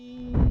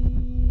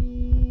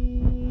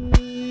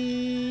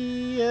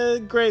 Yeah,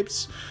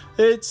 grapes.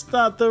 It's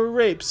not the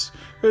rapes.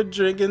 We're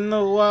drinking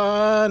the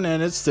wine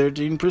and it's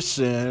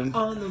 13%.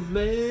 On the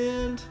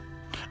mint.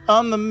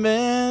 On the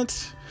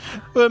mint.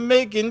 We're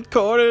making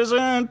quarters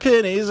and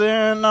pennies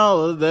and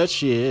all of that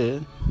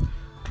shit.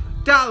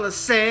 Dollar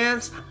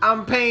cents,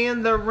 I'm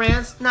paying the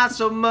rent, not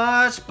so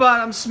much, but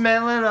I'm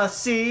smelling a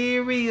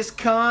serious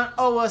cunt.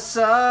 Oh, what's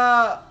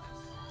up?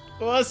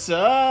 What's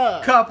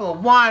up? Couple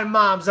of wine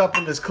moms up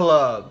in this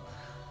club.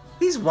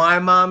 These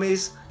wine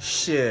mommies,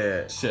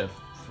 shit. Shit,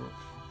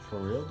 for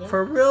real though?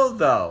 For real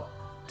though.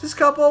 Just a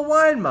couple of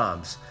wine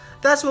moms.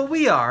 That's what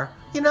we are,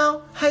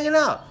 hanging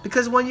out.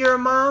 Because when you're a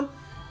mom,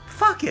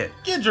 fuck it.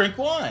 You drink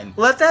wine.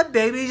 Let that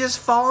baby just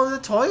fall in the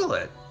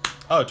toilet.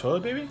 Oh,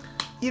 toilet baby?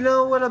 You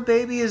know what a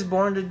baby is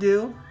born to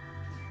do?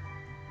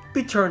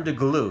 Be turned to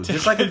glue,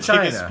 just like in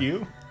China. Take a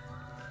spew?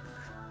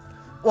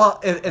 Well,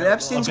 in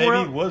Epstein's a baby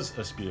world, was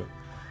a spew.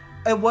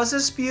 it was a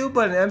spew,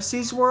 but in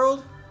Epstein's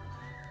world,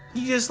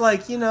 you just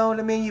you know what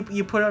I mean.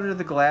 You put it under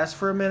the glass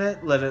for a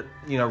minute, let it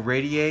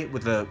radiate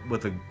with the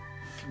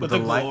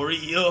light.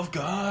 Glory of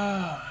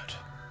God.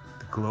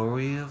 The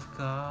glory of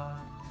God.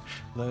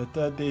 Let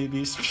that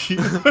baby spew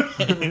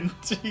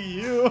into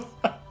you.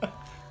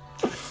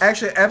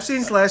 Actually,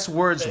 Epstein's last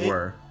words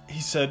were... He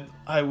said,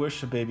 I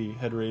wish a baby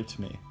had raped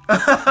me.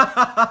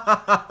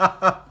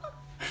 I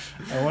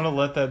want to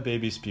let that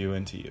baby spew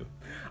into you.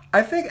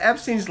 I think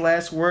Epstein's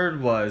last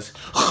word was...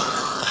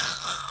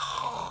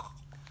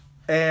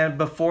 And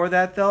before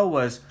that, though,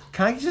 was...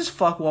 Can I just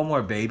fuck one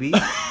more baby?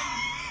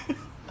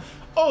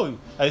 Oh,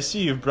 I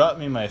see you've brought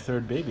me my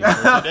third baby for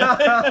today.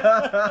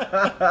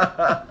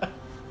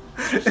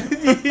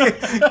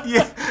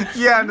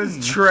 yeah, and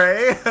this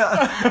tray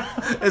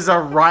is a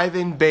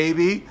writhing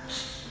baby,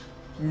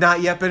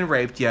 not yet been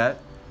raped yet.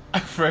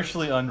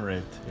 Freshly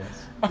unraped,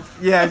 Yeah.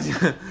 yes.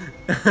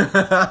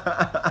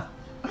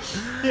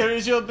 Here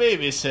is your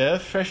baby, sir,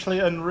 freshly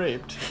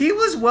unraped. He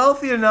was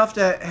wealthy enough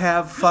to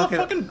have He's a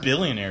fucking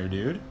billionaire,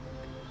 dude.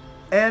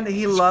 And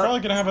he's probably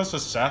gonna have us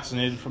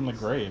assassinated from the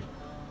grave.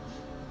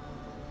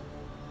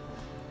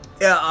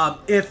 Yeah,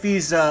 if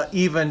he's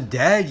even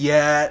dead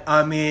yet,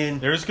 I mean...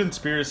 There's a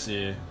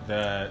conspiracy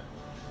that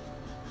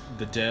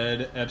the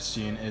dead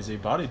Epstein is a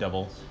body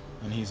double,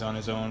 and he's on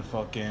his own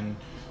fucking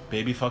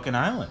baby fucking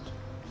island.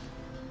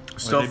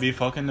 Where they be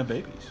fucking the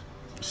babies.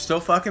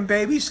 Still fucking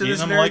babies to Eating this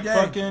them very like day.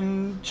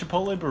 fucking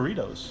Chipotle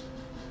burritos.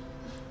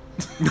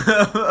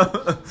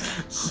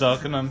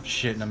 Sucking them,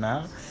 shitting them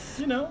out.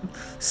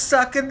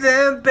 Sucking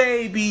them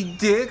baby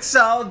dicks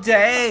all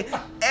day.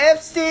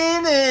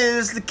 Epstein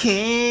is the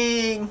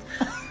king.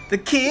 The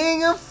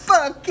king of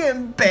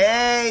fucking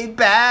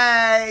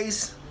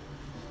babies.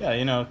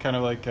 Yeah, kind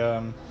of like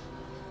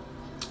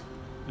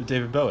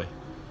David Bowie.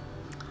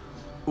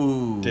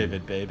 Ooh.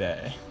 David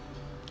Baby.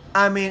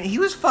 I mean, he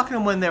was fucking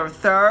them when they were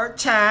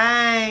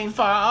 13.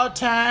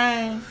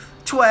 14.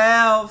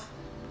 12.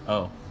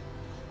 Oh.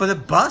 But they're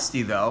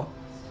busty, though.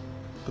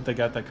 But they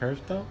got that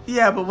curve, though?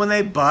 Yeah, but when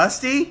they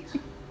busty,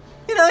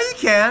 you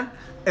can.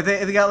 If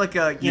they got like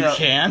a, you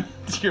can?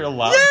 You're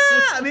allowed Yeah,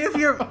 I mean, if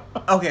you're...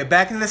 Okay,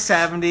 back in the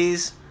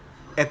 70s,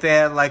 if they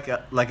had like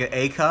an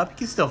A cup, you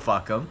can still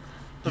fuck them.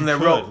 When they're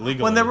real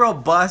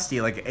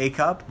busty, like an A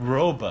cup.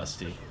 Real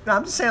busty. No,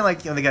 I'm just saying,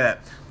 they got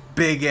that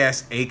big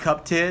ass A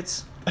cup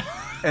tits,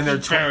 and they're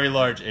Very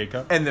large A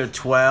cup. and they're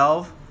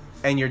 12,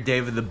 and you're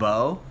David the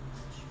Bow,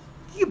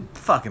 you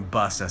fucking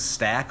bust a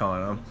stack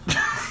on them.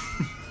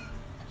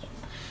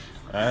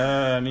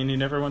 I mean, he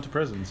never went to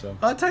prison, so.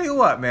 I'll tell you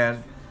what,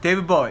 man.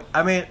 David Bowie.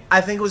 I mean,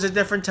 I think it was a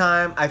different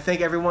time. I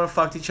think everyone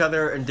fucked each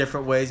other in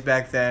different ways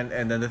back then,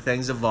 and then the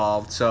things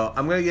evolved. So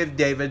I'm gonna give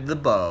David the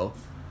Bow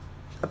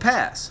a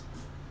pass.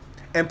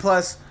 And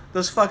plus,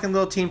 those fucking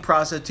little teen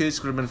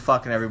prostitutes would have been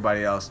fucking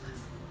everybody else.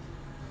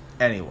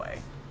 Anyway.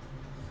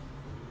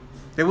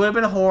 They would have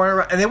been whoring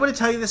around, and they would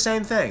tell you the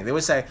same thing. They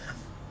would say,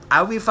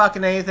 I would be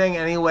fucking anything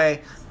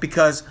anyway,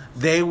 because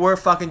they were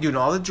fucking doing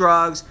all the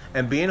drugs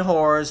and being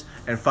whores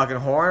and fucking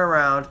whoring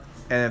around.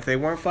 And if they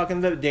weren't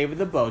fucking David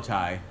the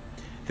Bowtie,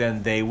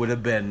 then they would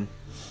have been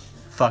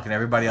fucking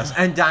everybody else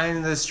and dying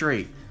in the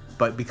street.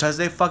 But because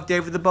they fucked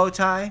David the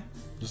Bowtie,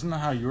 Isn't that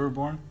how you were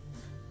born?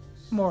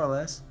 more or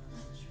less.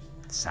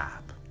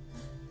 Stop.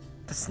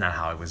 That's not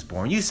how I was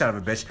born. You son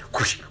of a bitch.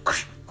 Whoosh,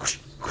 whoosh, whoosh,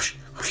 whoosh,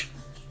 whoosh.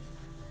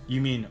 You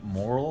mean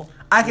moral?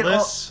 I can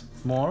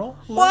Moral?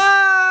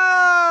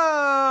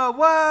 Whoa!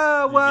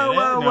 Whoa! You Whoa! get it?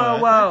 Whoa! No Whoa!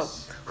 Whoa!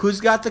 ethics?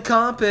 Who's got the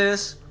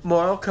compass?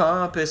 Moral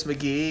compass,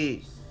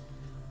 McGee.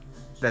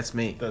 That's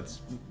me.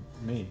 That's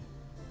me.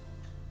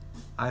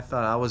 I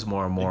thought I was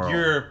more moral.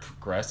 You're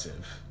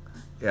progressive.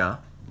 Yeah.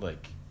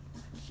 Like,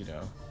 you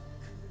know,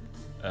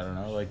 I don't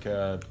know, like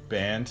a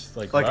band,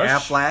 like Like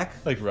Rush. Affleck?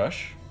 Like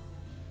Rush.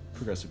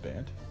 Progressive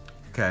band.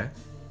 Okay.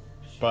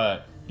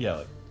 But, yeah,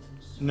 like,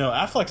 no,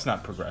 Affleck's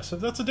not progressive.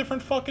 That's a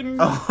different fucking, you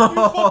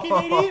fucking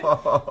idiot.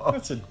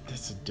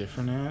 That's a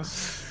different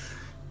ass,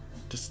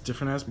 just a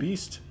different ass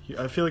beast.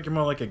 I feel like you're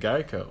more like a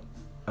Geico.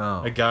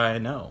 Oh. A guy I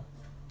know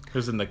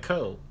who's in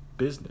the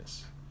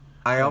business.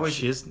 I always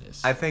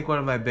shizness. I think one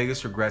of my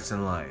biggest regrets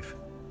in life,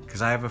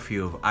 because I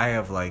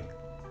have like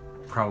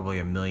probably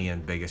a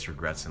million biggest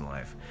regrets in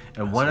life,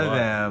 and That's one a of lot.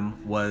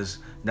 them was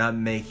not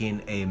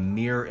making a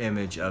mirror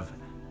image of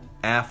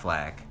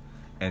Affleck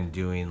and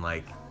doing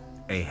like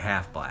a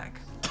half black.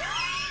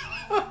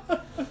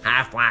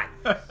 Half black.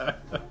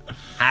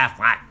 Half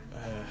black.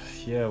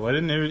 Yeah, why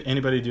didn't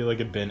anybody do like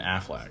a Ben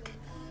Affleck?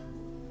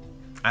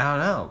 I don't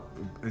know.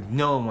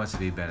 No one wants to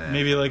be Ben Affleck.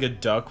 Maybe like a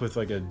duck with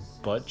like a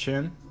butt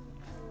chin.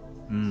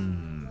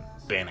 Ben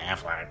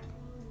Affleck.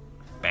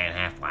 Ben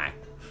Affleck.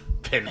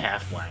 Ben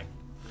Affleck.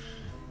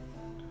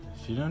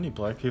 Do you know any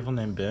black people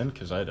named Ben?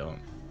 Because I don't.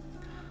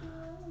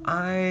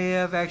 I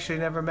have actually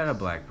never met a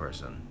black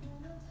person.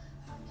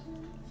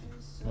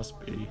 Must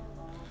be.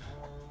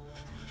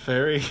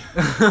 Very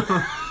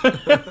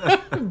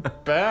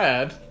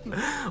bad.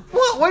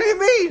 What? What do you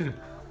mean?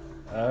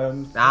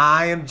 Um,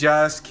 I am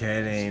just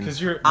kidding.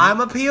 'Cause you're- I'm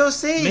a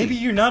POC. maybe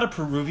you're not a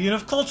Peruvian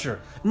of culture.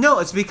 No,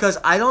 it's because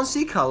I don't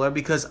see color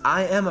because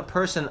I am a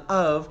person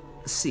of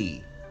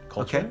C.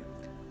 Culture? Okay?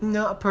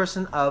 No, a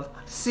person of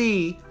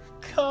C.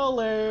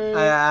 Color.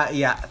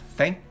 Yeah.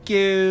 Thank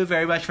you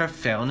very much for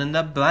filling in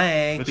the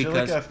blank But you're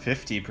because like a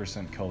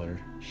 50% color.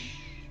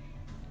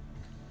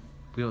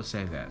 we don't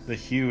say that. The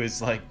hue is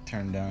like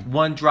turned down.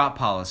 One drop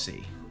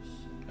policy.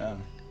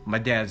 Um, My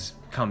dad's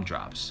cum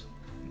drops.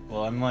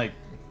 well, I'm like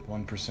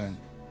 1%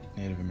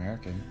 Native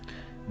American.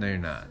 No, you're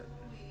not.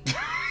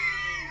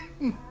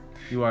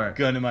 You are.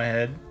 Gun in my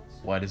head.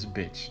 White as a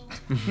bitch.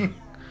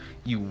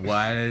 You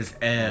white as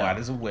L. White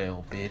as a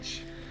whale, bitch.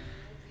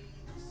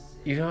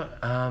 You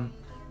know,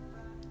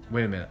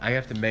 wait a minute. I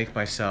have to make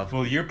myself.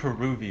 Well, you're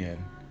Peruvian,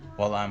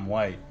 while I'm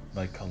white,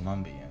 like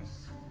Colombian.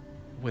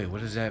 Wait,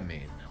 what does that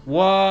mean?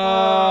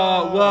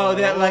 Whoa,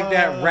 that like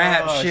that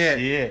rap Oh,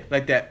 shit.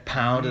 Like that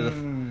pound of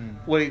the.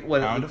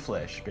 What Pound of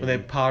flesh, When they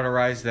baby.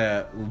 powderize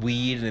the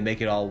weed and they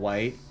make it all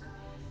white.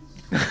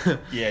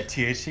 Yeah,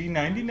 THC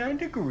 99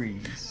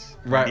 degrees.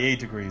 Right. 98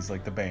 degrees,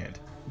 like the band.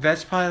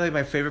 That's probably like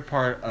my favorite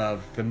part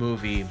of the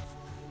movie.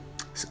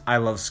 I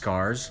Love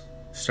Scars,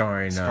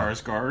 starring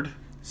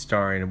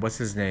starring what's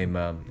his name,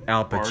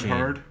 Al Pacino.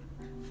 Hard.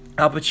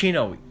 Al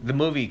Pacino. The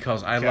movie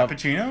calls I Love.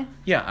 Cappuccino?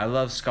 Yeah, I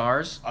Love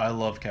Scars. I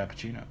love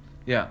cappuccino.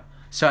 Yeah.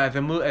 So at the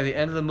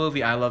end of the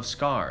movie, I Love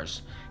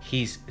Scars,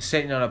 he's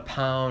sitting on a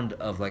pound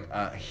of like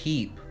a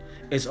heap.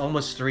 It's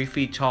almost 3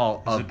 feet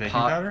tall. Is of it baking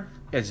powder?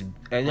 It's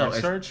no,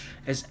 Cornstarch?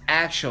 it's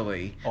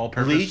actually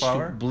All-purpose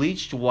flour?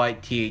 bleached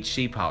white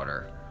THC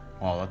powder.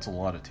 Wow, that's a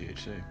lot of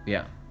THC.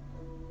 Yeah.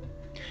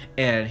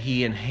 And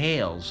he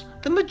inhales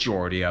the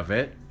majority of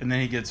it And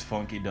then he gets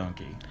funky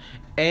donkey.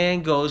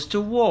 and goes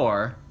to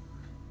war.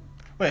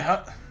 Wait,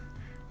 how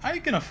are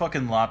you gonna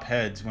fucking lop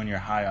heads when you're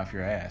high off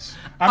your ass?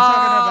 I'm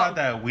talking about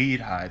that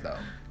weed high though.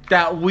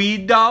 That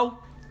weed though?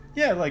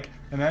 Yeah, like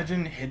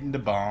imagine hitting the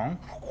bong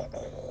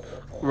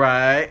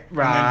Right. and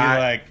then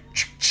be like,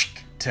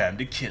 time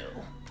to kill.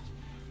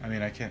 I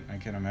mean, I can't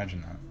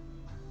imagine that.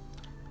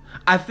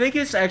 I think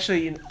it's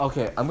actually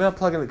okay. I'm gonna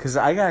plug in because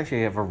I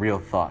actually have a real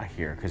thought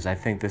here because I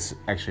think this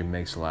actually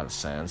makes a lot of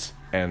sense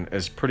and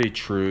is pretty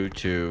true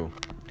to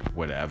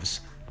whatevs.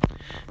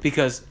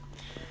 Because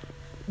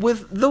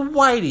with the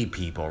whitey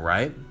people,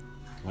 right?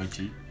 White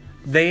tea.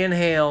 They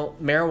inhale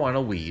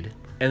marijuana weed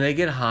and they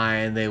get high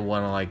and they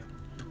want to like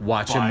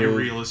watch a Buy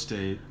movie, real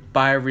estate.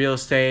 buy real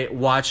estate,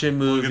 watch a Look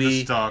movie, at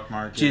the stock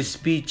market.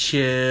 just be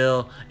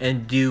chill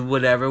and do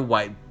whatever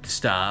white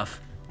stuff.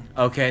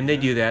 Okay, and they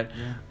do that.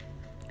 Yeah.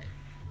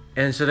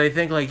 And so they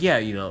think like, yeah,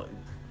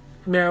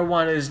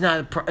 marijuana is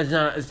not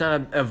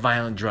a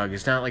violent drug.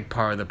 It's not like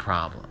part of the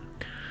problem.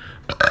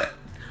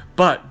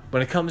 But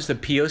when it comes to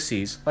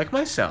POCs like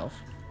myself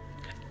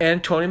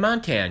and Tony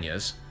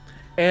Montana's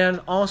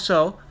and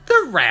also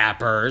the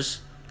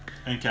rappers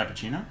And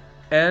cappuccino.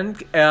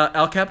 and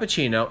El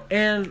Cappuccino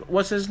and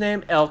what's his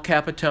name? El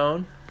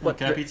Capitone. What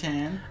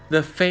Capitan?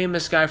 The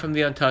famous guy from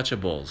the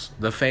Untouchables,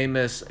 the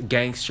famous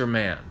gangster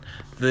man,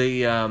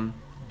 the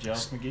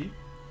Jealous McGee.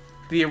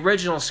 the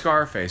original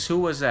Scarface. Who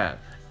was that?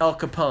 El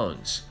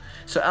Capone's.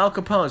 So Al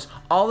Capone's,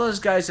 all those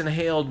guys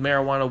inhaled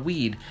marijuana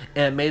weed,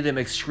 and it made them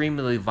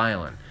extremely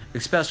violent,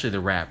 especially the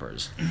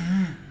rappers.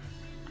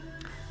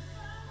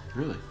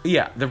 Really?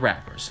 Yeah, the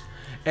rappers.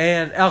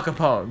 And Al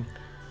Capone,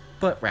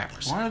 but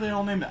rappers. Why are they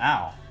all named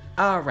Al?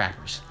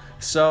 Rappers.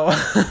 So,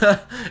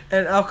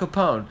 and Al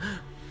Capone.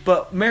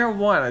 But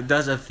marijuana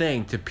does a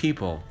thing to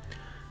people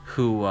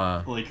who,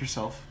 Like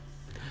yourself.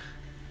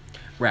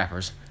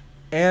 rappers.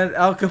 And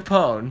Al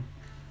Capone.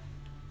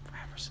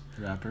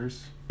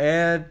 Rappers.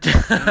 And I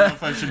don't know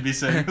if I should be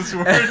saying this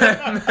word.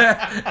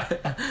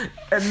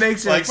 it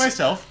makes it Like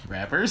myself.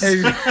 Rappers.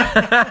 it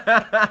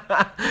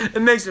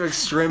makes it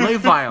extremely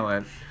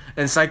violent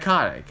and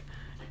psychotic.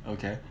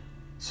 Okay.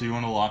 So you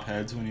want to lop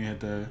heads when you hit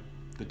the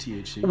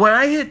THC? When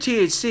I hit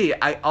THC,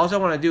 all I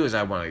want to do is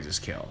I want to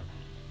just kill.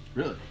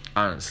 Really?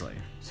 Honestly.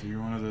 So you're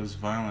one of those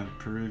violent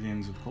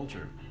Peruvians of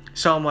culture.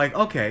 So I'm like,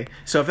 okay,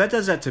 so if that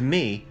does that to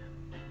me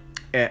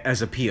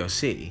as a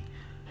POC,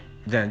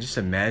 then just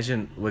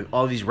imagine like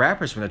all these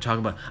rappers when they're talking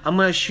about, I'm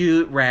gonna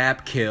shoot,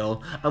 rap,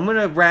 kill. I'm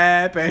gonna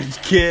rap and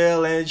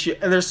kill and shoot.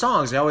 And their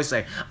songs, they always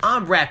say,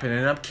 I'm rapping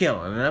and I'm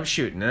killing and I'm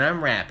shooting and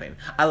I'm rapping.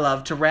 I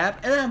love to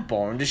rap and I'm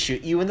born to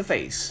shoot you in the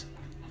face.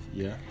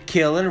 Yeah.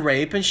 Kill and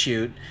rape and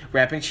shoot,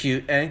 rap and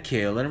shoot and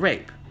kill and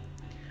rape.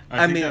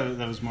 I mean- think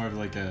that was more of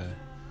like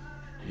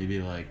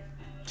maybe like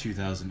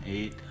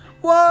 2008.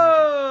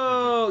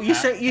 Whoa! Like a You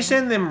rap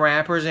saying them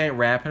rappers ain't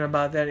rapping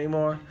about that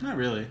anymore? Not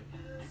really.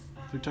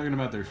 They're talking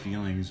about their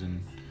feelings and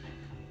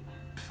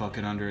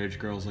fucking underage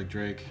girls like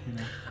Drake, you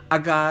know? I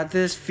got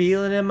this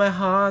feeling in my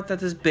heart that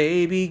this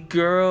baby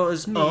girl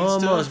is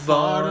almost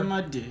fart on born.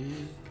 my dick.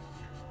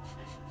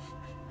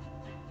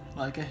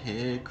 Like a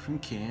hick from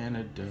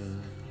Canada.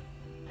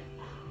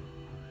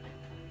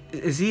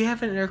 Is he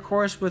having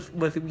intercourse with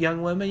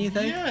young women, you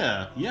think?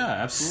 Yeah,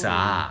 absolutely.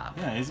 Stop.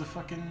 Yeah, he's a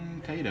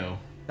fucking pedo.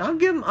 I'll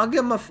give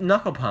him a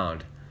knuckle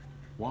pound.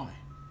 Why?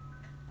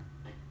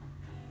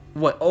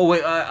 What? Oh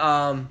wait,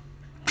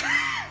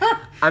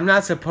 I'm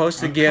not supposed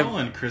to I'm give.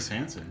 calling Chris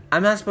Hansen.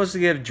 I'm not supposed to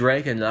give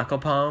Drake a knuckle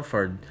pound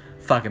for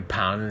fucking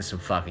pounding some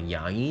fucking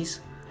youngies,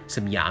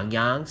 some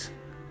youngs,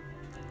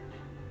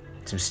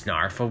 some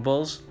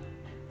snarfables.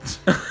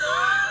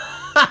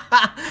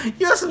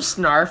 You know some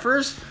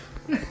snarfers?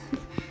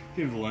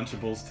 Give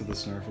Lunchables to the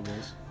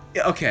Snarfables.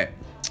 Yeah, okay.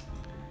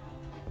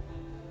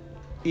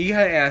 You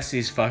gotta ask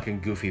these fucking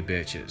goofy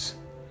bitches.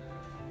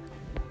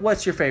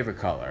 What's your favorite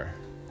color?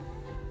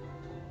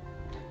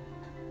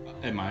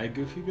 Am I a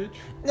goofy bitch?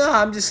 No,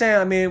 I'm just saying,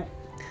 I mean,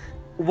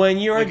 when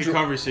you're Like a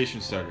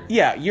conversation starter.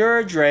 yeah, you're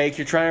a Drake,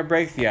 you're trying to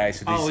break the ice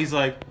with these... Oh, he's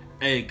like,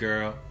 hey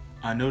girl,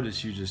 I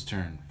noticed you just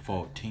turned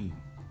 14.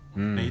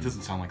 And he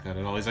doesn't sound like that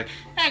at all. He's like,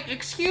 hey,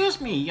 excuse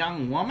me,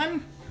 young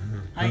woman.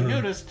 I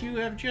noticed you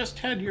have just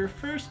had your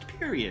first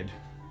period.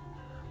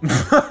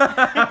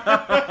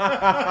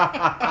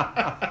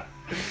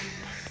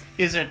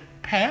 Is it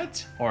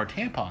pads or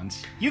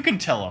tampons? You can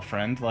tell a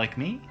friend like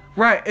me.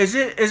 Right, is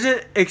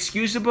it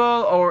excusable,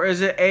 or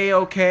is it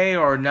A-okay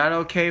or not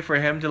okay for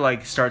him to,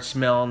 like, start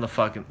smelling the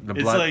fucking... the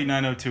It's blood? like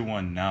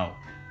 9021 now.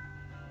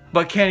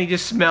 But can he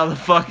just smell the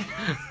fucking...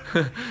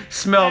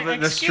 smell the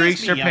Excuse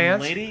streaks me, in her young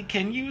pants? lady,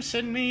 can you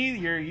send me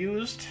your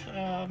used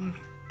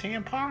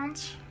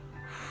tampons?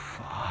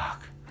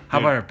 Fuck. How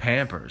about her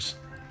Pampers?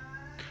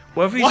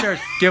 What if he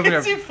starts giving her...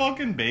 Is he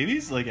fucking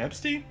babies like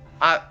Epstein?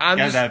 I'm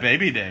Got just... that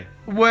baby day.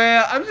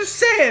 Well, I'm just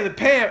saying,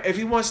 the if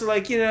he wants to,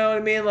 like, you know what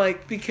I mean,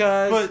 like,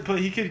 because... But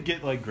he could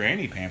get like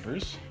granny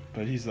Pampers.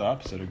 But he's the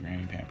opposite of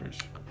granny Pampers.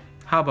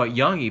 How about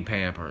Youngie I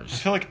Pampers?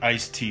 feel like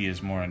Ice-T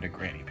is more into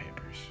granny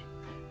Pampers.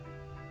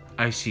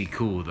 I see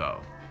cool,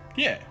 though.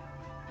 Yeah,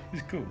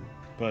 he's cool.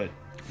 But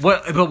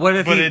What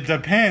if he... it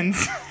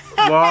depends.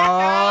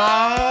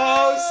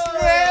 Whoa,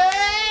 snap!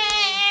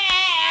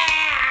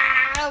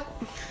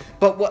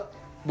 But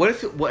what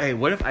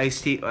if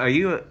Ice-T...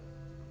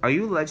 Are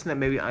you alleging that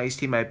maybe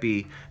Ice-T might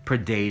be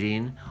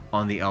predating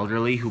on the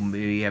elderly who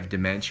maybe have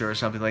dementia or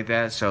something like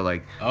that? So,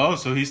 like... Oh,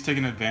 so he's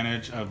taking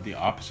advantage of the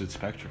opposite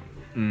spectrum.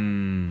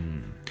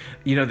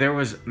 You know, there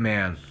was...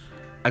 Man,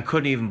 I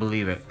couldn't even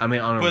believe it. I mean,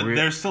 on a But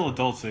they're still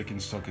adults that can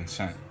still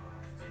consent.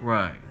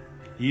 Right.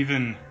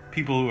 Even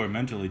people who are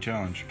mentally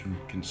challenged can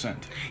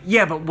consent.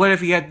 Yeah, but what if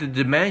he had the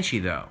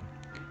dementia, though?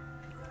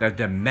 The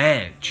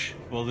dementia.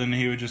 Well, then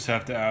he would just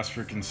have to ask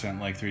for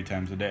consent like 3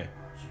 times a day.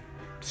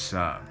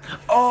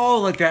 Oh,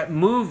 like that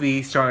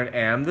movie starring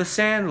Adam the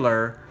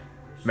Sandler.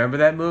 Remember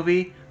that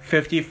movie?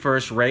 50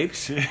 First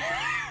Rapes?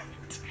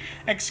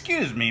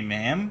 Excuse me,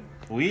 ma'am.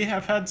 We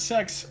have had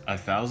sex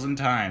 1,000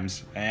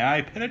 times. May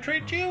I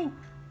penetrate you?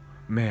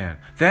 Man,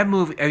 that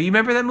movie. You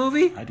remember that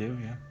movie? I do,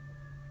 yeah.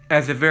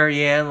 At the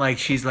very end, like,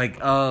 she's like,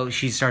 oh,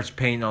 she starts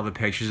painting all the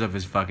pictures of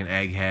his fucking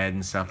egghead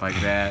and stuff like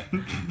that.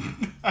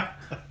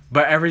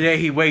 But every day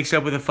he wakes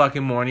up with a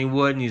fucking morning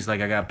wood and he's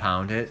like, I gotta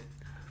pound it.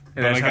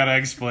 And But I gotta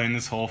explain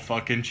this whole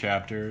fucking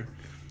chapter.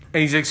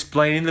 And he's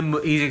explaining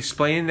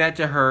that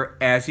to her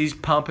as he's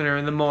pumping her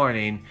in the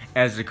morning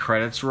as the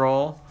credits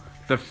roll.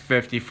 The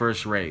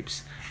 51st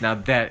Rapes. Now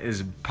that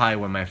is probably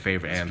one of my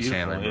favorite Adam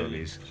Sandler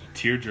movies.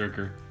 Tear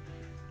jerker.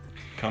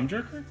 Cum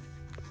jerker?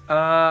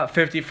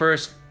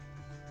 51st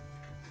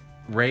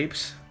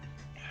Rapes.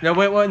 No,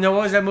 wait, what? No,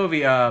 what was that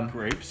movie?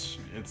 Grapes.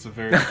 It's a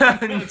very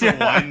it's a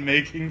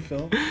wine-making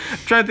film. I'm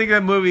trying to think of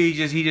that movie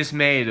he just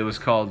made. It was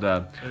called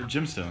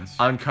Gemstones.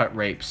 Uncut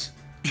Rapes.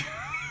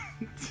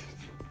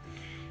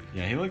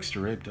 Yeah, he likes to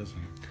rape, doesn't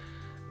he?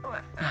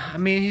 I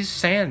mean, he's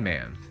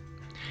Sandman.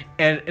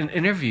 And in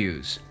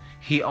interviews,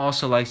 he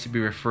also likes to be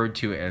referred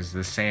to as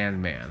the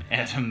Sandman.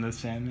 Adam the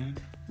Sandman?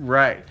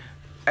 Right.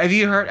 Have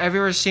you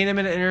ever seen him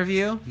in an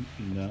interview?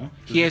 No.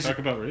 Does he talk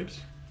about rapes?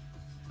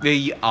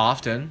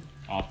 Often.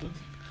 Often?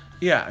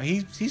 Yeah,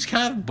 he's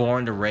kind of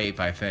born to rape,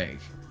 I think.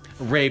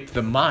 Rape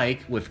the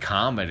mic with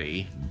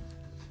comedy.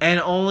 And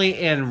only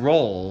in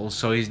roles,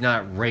 so he's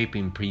not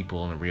raping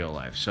people in real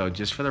life. So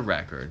just for the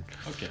record.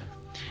 Okay.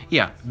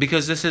 Yeah,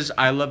 because this is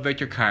I Love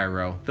Victor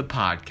Cairo, the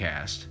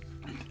podcast.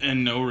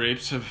 And no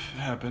rapes have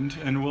happened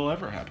and will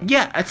ever happen.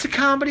 Yeah, it's a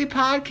comedy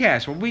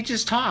podcast where we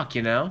just talk,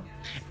 you know?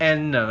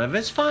 And none of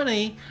it's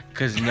funny,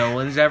 because no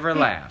one's ever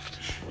laughed.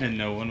 And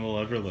no one will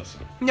ever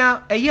listen.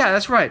 No, yeah,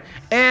 that's right.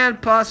 And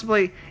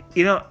possibly,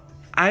 you know,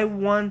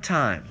 one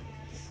time,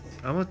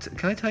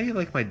 can I tell you,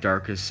 like, my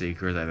darkest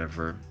secret I've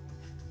ever...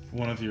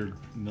 One of your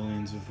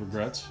millions of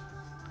regrets?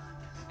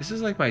 This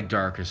is, like, my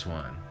darkest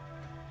one.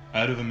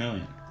 Out of a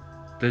million?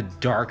 The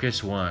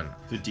darkest one.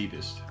 The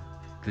deepest?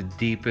 The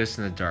deepest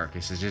and the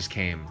darkest. It just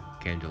came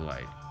to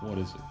light. What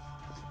is it?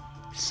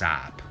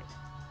 Sop.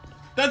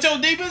 That's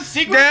our deepest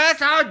secret? That's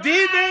how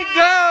deep it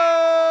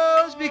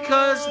goes!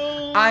 Because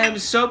I am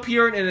so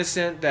pure and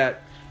innocent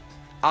that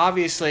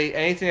obviously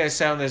anything that I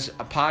say on this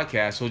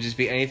podcast will just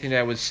be anything that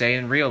I would say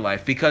in real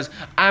life. Because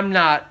I'm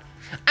not.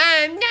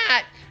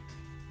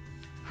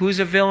 Who's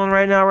a villain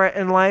right now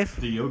in life?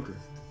 The Joker.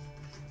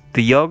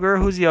 The Yoger?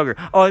 Who's the Yoger?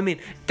 Oh, I mean,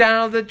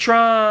 Donald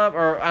Trump,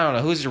 or I don't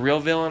know, who's the real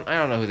villain? I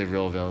don't know who the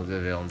real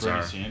villains Bernie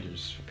are.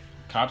 Sanders.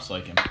 Cops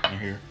like him. They're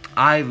here.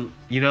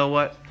 You know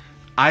what?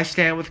 I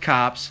stand with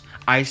cops,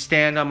 I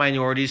stand on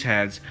minorities'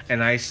 heads,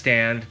 and I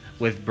stand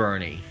with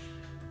Bernie.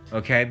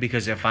 Okay?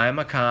 Because if I'm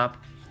a cop,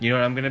 you know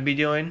what I'm going to be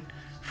doing?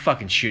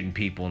 Fucking shooting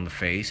people in the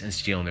face and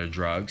stealing their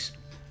drugs.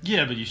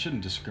 Yeah, but you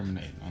shouldn't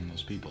discriminate on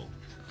those people.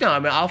 No, I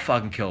mean, I'll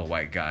fucking kill a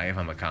white guy if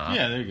I'm a cop.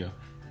 Yeah, there you go.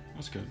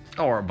 That's good.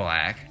 Or a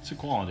black. It's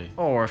equality.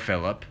 Or a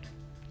Philip.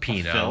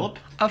 Pino. Philip?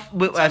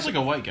 Sounds like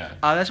a white guy.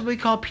 That's what we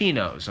call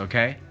Pinos,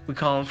 okay? We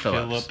call them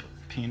Philips. Philip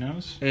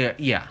Pinos?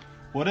 Yeah.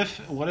 What if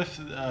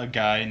a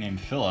guy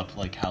named Philip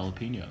like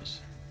jalapenos?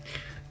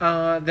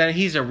 Then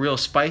he's a real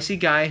spicy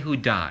guy who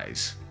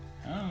dies.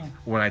 Oh.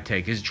 When I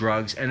take his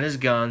drugs and his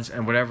guns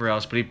and whatever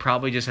else, but he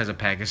probably just has a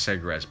pack of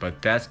cigarettes,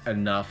 but that's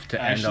enough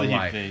to end a life.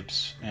 Actually, he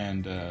vapes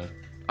and...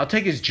 I'll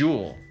take his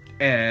jewel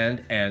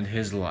and end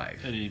his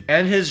life.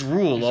 And his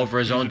rule over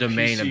his own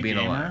domain of being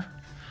alive.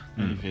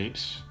 And he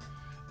vapes.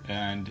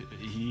 And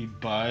he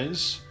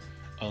buys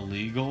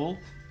illegal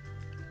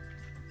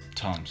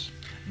Tums.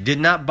 Did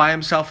not buy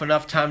himself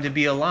enough time to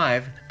be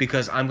alive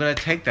because I'm going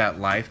to take that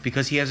life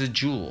because he has a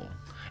jewel.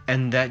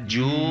 And that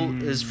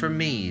jewel is for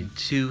me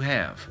to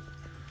have.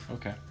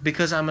 Okay.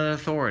 Because I'm an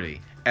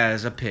authority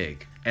as a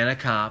pig and a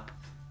cop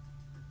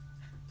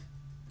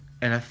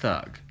and a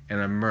thug and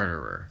a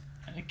murderer.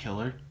 And a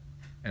killer.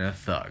 And a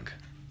thug.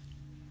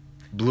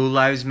 Blue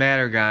lives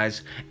matter,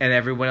 guys. And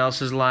everyone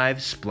else's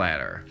lives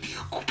splatter.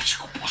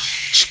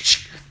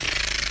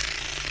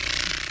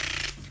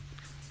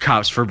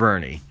 Cops for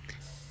Bernie.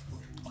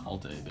 All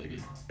day,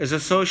 baby. It's a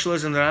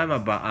socialism that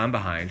I'm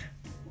behind.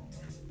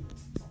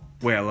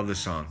 Wait, I love this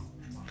song.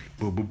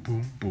 Boom, boom,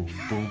 boom, boom,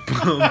 boom,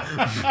 boom,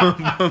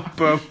 boom,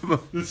 boom, boom.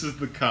 This is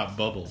the cop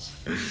bubbles.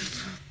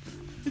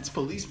 It's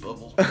police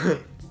bubbles.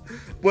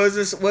 Was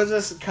this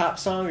cop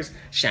song? It's,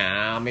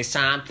 show me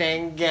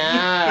something good.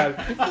 Yeah.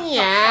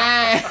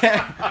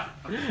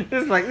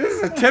 This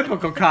is a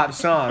typical cop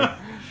song.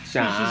 It's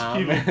just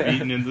people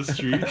beating in the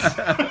streets.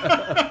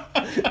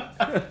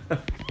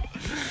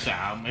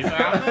 Show me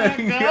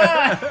something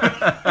good.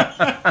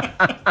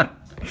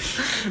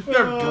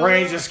 Their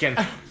brains just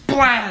getting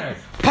blattered.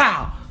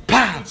 Pow,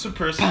 pow. It's a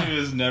person who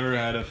has never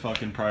had a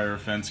fucking prior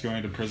offense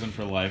going to prison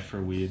for life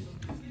for weed.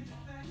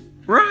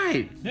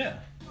 Right. Yeah.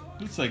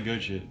 It's like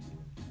good shit.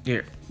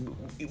 Here,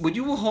 would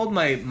you hold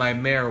my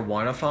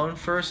marijuana phone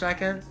for a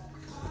second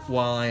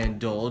while I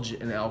indulge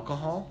in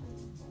alcohol?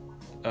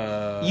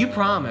 You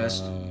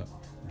promised.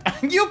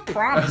 You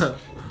promised.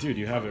 Dude,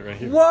 you have it right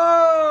here.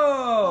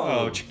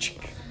 Whoa! Oh,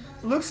 chick.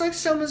 Looks like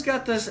someone's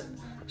got this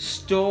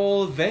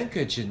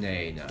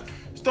Stolvenkajanena.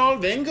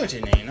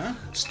 Stolvenkajanena.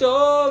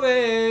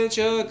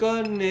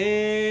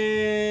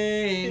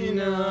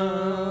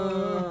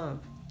 Stolvenkajanena.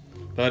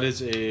 That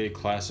is a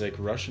classic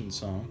Russian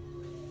song.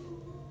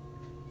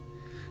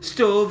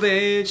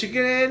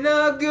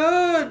 Stolvenkajanena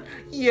good,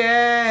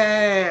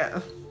 yeah.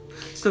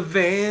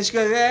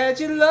 Stolvenka that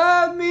you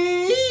love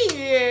me,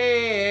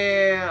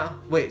 yeah.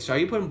 Wait, so are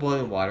you putting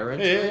boiling water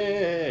into it?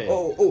 Hey.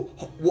 Oh,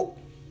 whoa.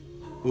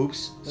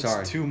 Oops, That's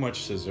sorry. too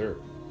much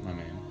dessert, my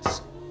man.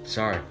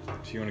 Sorry.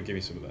 So you want to give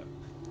me some of that.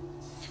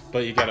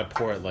 But you gotta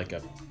pour it like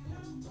a...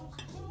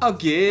 I'll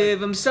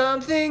give him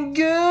something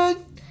good,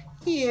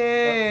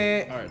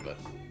 yeah. Alright, bud.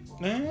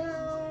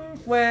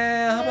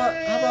 Well, how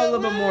about a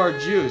little bit more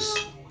juice?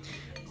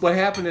 What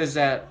happened is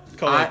that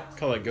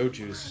Call it goat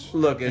juice.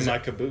 Look, in is my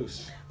it-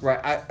 caboose. right,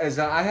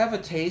 I have a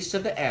taste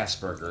of the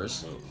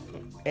Asperger's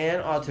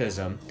and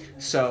autism,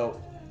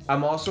 so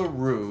I'm also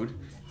rude,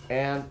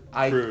 and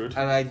I'm crude,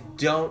 and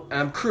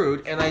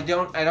I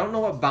don't know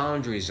what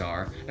boundaries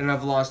are, and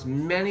I've lost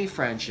many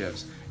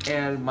friendships,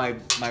 and my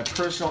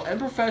personal and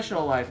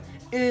professional life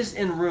is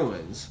in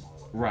ruins,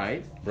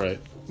 right? Right.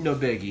 No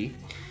biggie.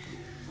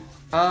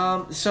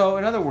 So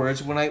in other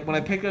words, when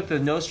I picked up the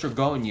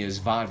Nostragonia's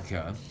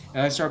vodka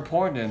and I started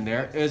pouring it in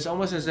there, it's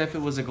almost as if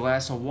it was a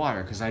glass of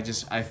water because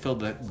I filled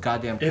the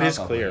goddamn cup It is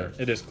up clear.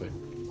 with It is clear.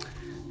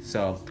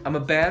 So I'm a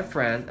bad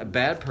friend, a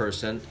bad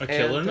person, A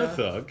killer and a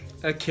thug.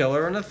 a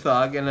killer and a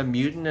thug, and a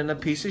mutant and a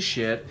piece of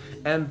shit,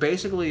 and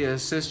basically a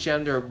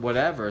cisgender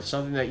whatever,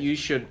 something that you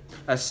should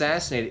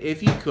assassinate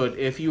if you could,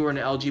 if you were an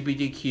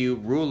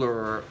LGBTQ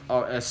ruler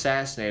or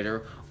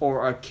assassinator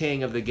or a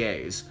king of the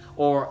gays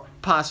or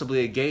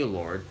possibly a gay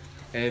lord.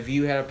 And if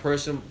you had a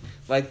person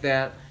like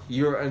that,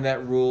 you're in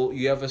that rule,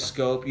 you have a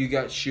scope, you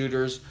got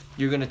shooters,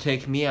 you're gonna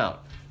take me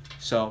out.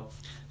 So,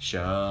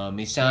 show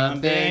me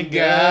something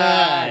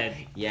good.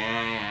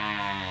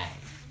 Yeah.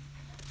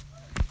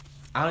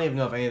 I don't even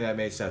know if any of that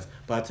made sense,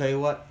 but I'll tell you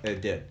what,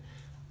 it did.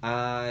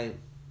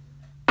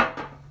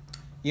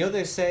 You know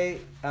they say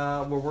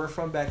where we're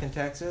from back in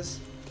Texas?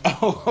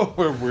 Oh,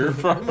 where we're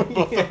from,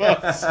 both of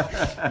us.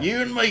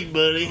 You and me,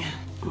 buddy.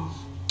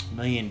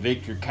 Me and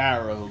Victor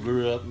Cairo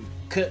grew up in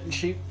Cutting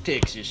Shoot,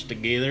 Texas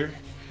together.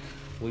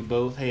 We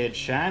both had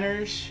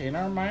shiners in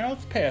our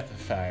mouth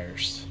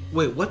pacifiers.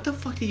 Wait, what the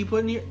fuck did you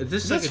put in here?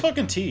 This is That's like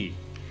fucking tea.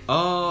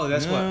 Oh,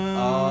 that's what.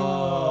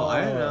 Oh,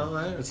 I don't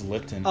know. It's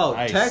Lipton. Oh,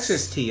 Ice.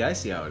 Texas tea. I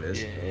see how it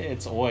is. Yeah,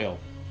 it's oil.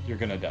 You're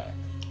gonna die.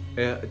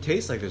 It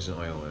tastes like there's an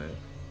oil in it.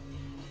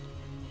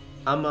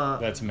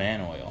 That's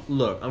man oil.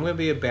 Look, I'm gonna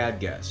be a bad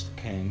guest.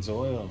 King's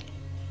oil.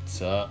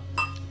 What's up?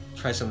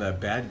 Try some of that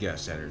bad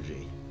guest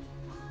energy.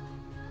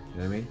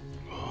 You know what I mean?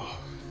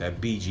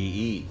 That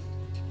BGE.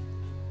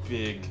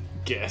 Big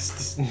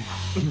guests.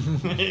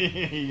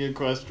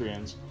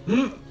 Equestrians.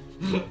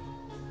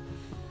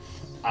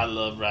 I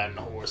love riding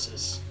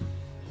horses.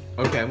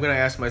 Okay, I'm gonna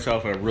ask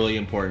myself a really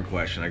important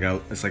question.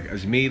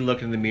 It's me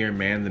looking in the mirror,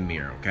 man in the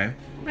mirror. Okay.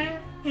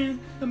 Man in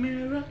the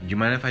mirror. Do you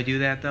mind if I do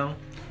that though?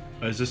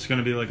 Is this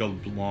gonna be like a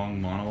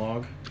long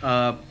monologue?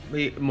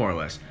 More or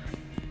less.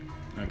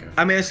 Okay.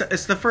 I mean,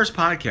 it's the first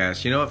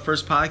podcast. You know what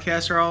first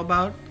podcasts are all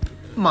about?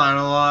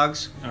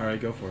 Monologues. All right,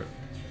 go for it.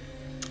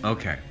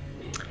 Okay.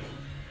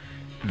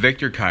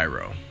 Victor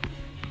Cairo.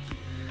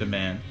 The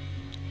man,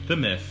 the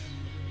myth,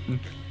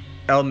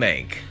 El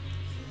Mank.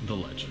 the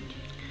legend.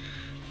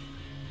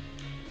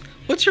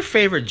 What's your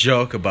favorite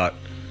joke about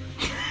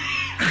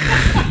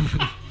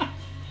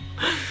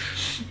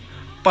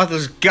about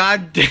this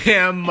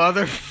goddamn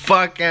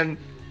motherfucking?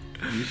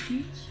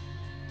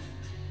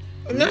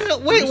 No,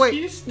 wait.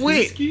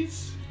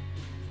 Tooskies?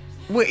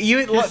 Wait,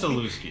 you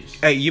Pissalooskies.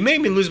 Hey, you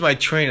made me lose my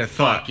train of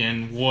thought.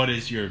 Fucking, what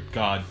is your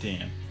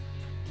goddamn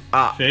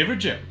favorite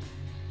joke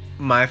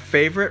My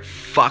favorite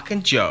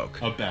fucking joke.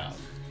 about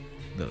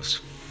Those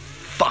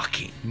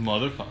fucking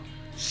motherfucker?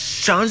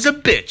 sons of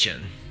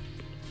bitchin'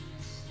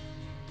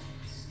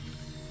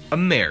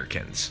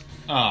 Americans.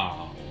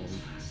 Oh.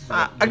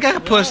 I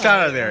got pushed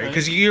out of there Alright.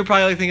 because you're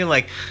probably thinking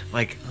like,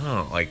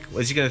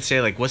 what's he gonna say?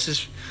 Like, what's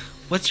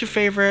your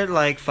favorite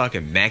like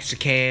fucking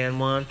Mexican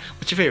one?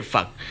 What's your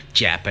favorite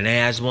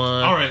Japanese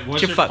one? Alright,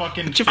 what's your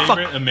fucking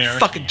favorite American?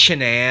 Fucking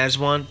Chinese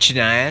one?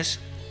 Chinese?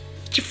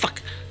 What's your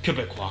fucking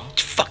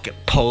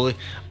Polish?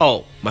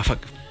 Oh, my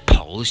fucking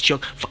Polish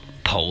joke. Fuck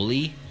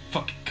Polish.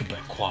 Fucking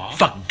Quebecois.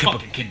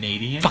 Fucking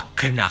Canadian. Fuck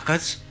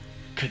Kanakas.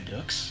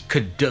 Caducks.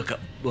 Kaduka.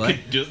 What?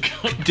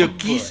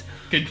 Kadookies.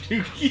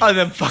 Kadookies. Oh,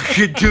 them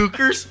fucking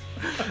dukers.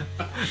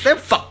 Them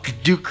fucking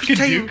dukers.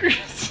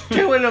 Kadookers.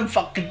 Doing them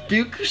fucking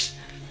dukers.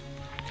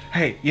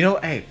 Hey,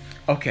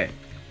 okay.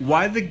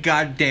 Why the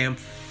goddamn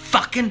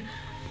fucking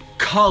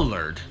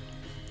colored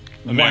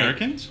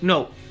Americans? White?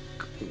 No,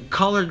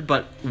 colored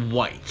but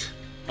white.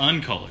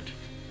 Uncolored.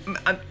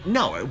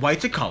 No,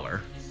 white's a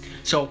color.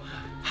 So,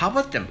 how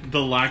about them?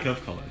 The lack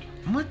of colored.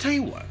 I'm gonna tell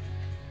you what.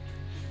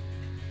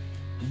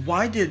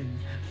 Why did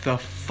the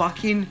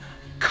fucking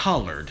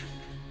colored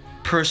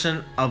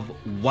person of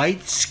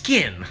white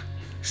skin,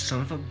 son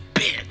of a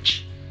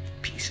bitch,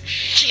 piece of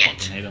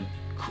shit, Hate him.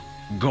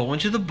 go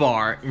into the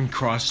bar and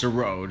cross the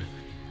road.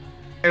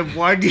 And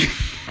why do you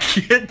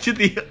get to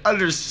the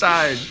other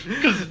side?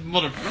 Because this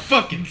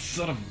motherfucking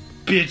son of a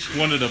bitch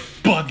wanted a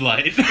Bud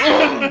Light.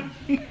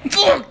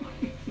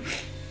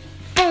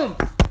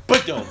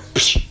 But no.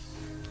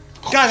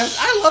 God,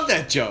 I love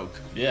that joke.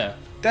 Yeah.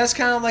 That's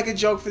kind of like a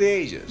joke for the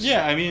ages.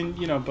 Yeah, I mean,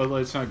 you know, Bud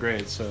Light's not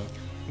great, so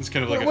it's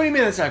kind of like What do you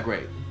mean it's not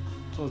great?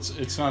 well,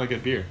 it's not a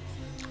good beer.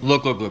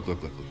 Look.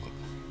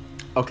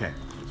 Okay.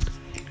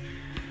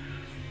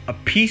 A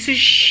piece of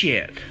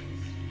shit.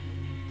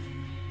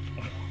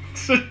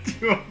 To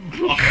a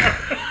bar.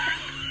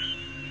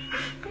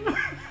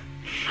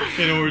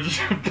 In orders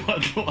for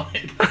Bud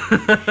Light.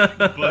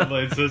 Bud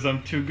Light says,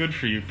 I'm too good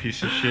for you,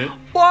 piece of shit.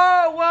 Whoa.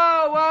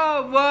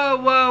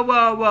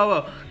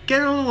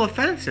 Getting a little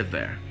offensive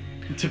there.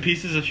 To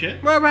pieces of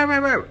shit? Right.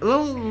 A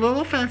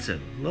little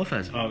offensive.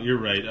 Oh, you're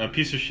right. A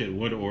piece of shit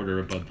would order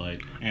a Bud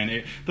Light.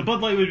 And the Bud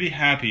Light would be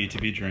happy to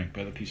be drank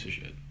by the piece of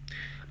shit.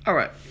 All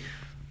right.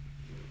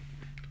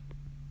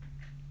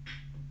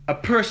 A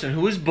person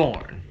who was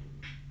born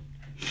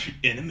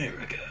In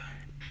America.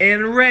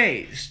 and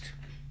raised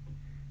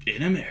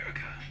In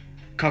America.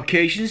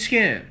 Caucasian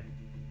skin,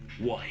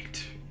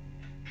 White.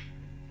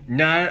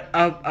 not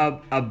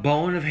a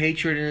bone of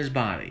hatred in his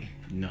body,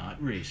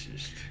 Not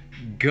racist.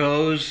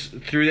 goes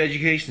through the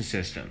education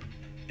system,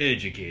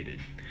 Educated.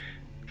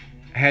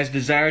 has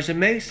desires to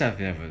make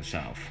something of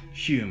himself,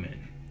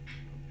 Human.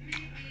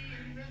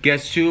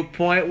 gets to a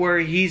point where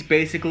he's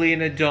basically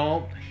an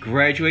adult,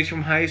 graduates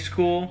from high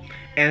school,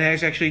 and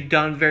has actually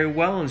done very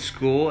well in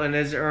school and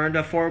has earned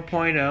a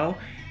 4.0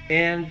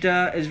 and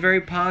is very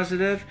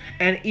positive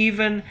and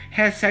even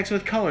has sex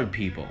with colored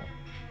people.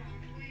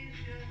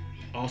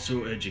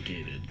 Also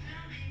educated.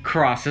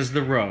 Crosses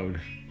the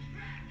road.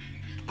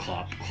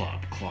 Clop,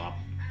 clop, clop.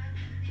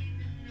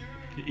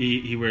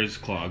 He wears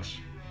clogs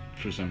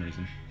for some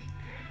reason.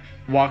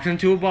 Walks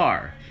into a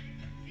bar.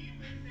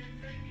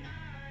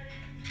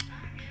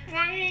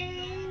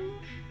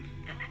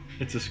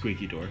 It's a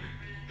squeaky door.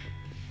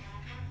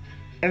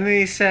 And then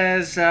he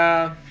says,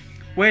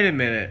 wait a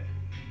minute.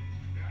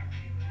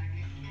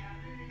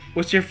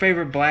 What's your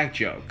favorite black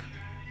joke?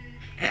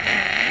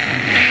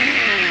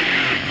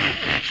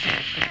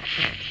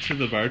 To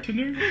the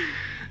bartender?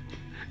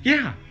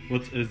 Yeah.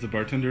 Is the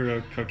bartender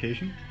a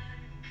Caucasian?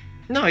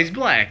 No, he's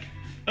black.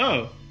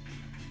 Oh.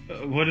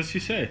 What does he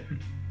say?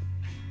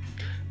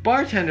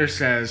 Bartender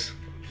says,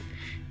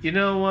 you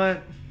know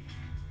what?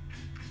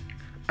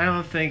 I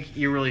don't think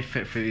you're really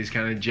fit for these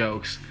kind of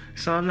jokes,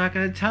 so I'm not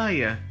going to tell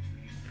you.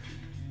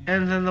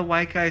 And then the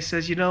white guy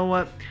says, you know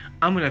what?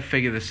 I'm going to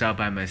figure this out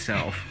by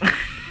myself.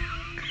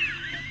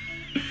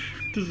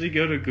 Does he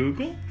go to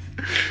Google?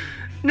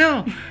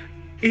 No.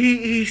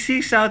 He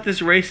seeks out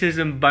this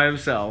racism by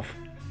himself.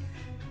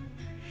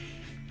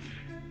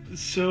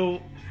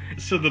 So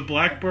the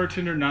black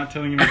bartender not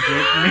telling him a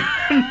joke made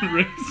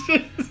him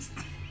racist?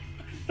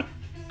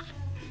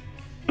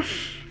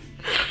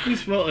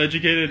 This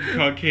well-educated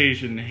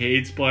Caucasian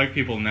hates black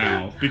people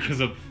now because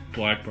a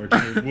black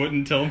bartender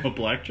wouldn't tell him a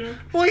black joke?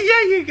 Well,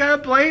 yeah, you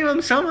gotta blame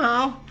him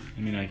somehow.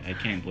 I mean, I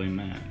can't blame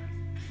that.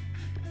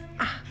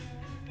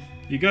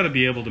 You gotta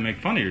be able to make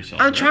fun of yourself.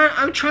 I'm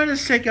right? trying to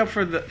stick up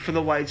for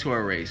the whites who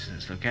are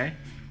racist, okay?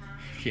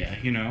 Yeah,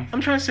 you know.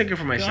 I'm trying to stick up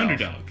for The myself.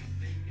 underdog.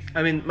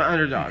 I mean, my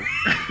underdog.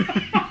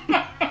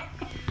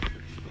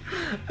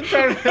 I'm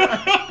trying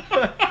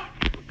to...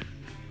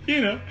 You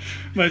know,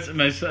 my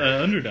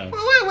underdog.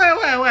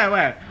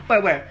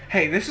 Wait.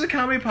 Hey, this is a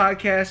comedy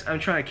podcast. I'm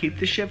trying to keep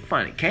this shit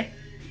funny, okay?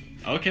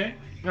 Okay.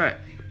 All right.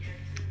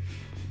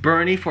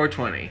 Bernie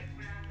 420.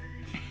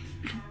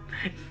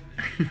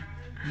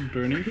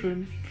 Bernie for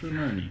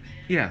Ernie.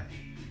 Yeah.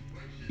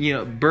 You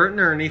know, Bert and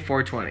Ernie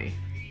 420.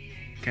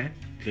 Okay?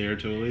 They are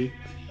totally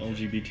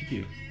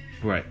LGBTQ.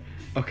 Right.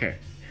 Okay.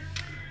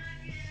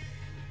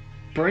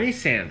 Bernie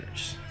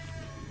Sanders.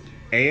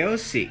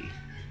 AOC.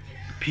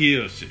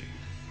 POC.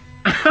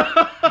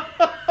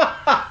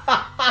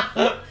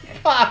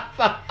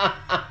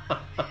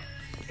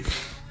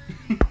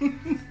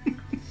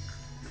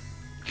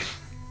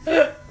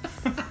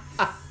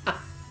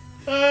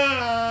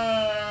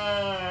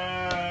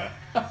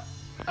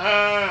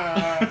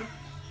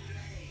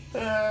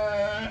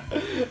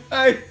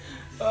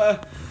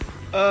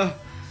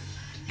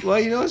 Well,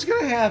 you know what's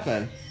gonna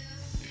happen.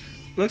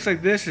 Looks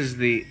like this is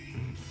the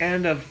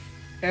end of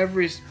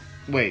every.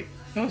 Wait,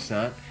 no, it's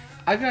not.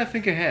 I gotta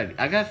think ahead.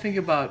 I gotta think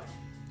about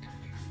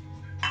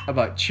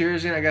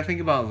cheersing. I gotta think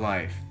about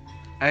life.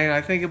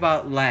 I think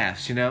about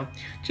laughs. You know,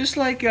 just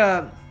like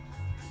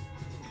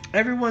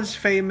everyone's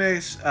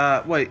famous.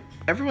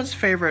 Everyone's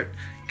favorite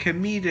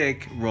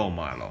comedic role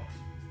model.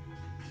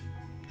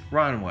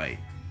 Ron White.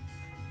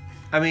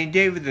 I mean,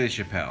 David the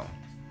Chappelle.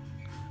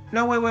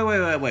 No,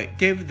 wait.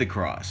 David the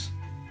Cross.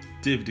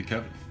 David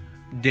Duchovny.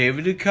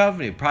 David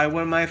Duchovny, probably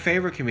one of my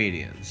favorite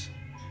comedians.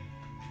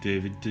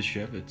 David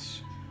Deshevitz.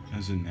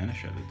 As in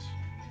Manischewitz.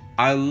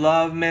 I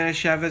love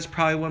Manischewitz,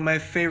 probably one of my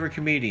favorite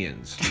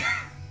comedians.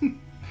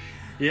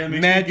 Yeah,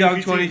 Mad Dog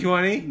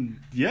 2020.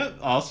 Yep,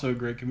 also a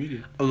great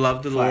comedian. I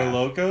love the Four laugh.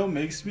 Loko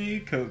makes me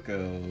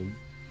Coco.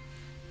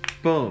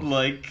 Boom.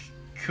 Like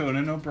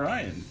Conan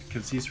O'Brien,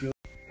 because he's really...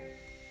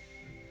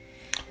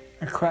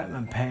 I crap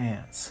my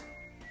pants.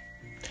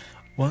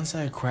 Once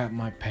I crap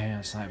my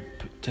pants, I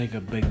take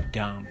a big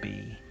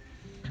dumpy.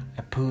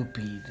 I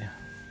poopied.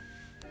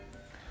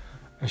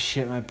 I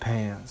shit my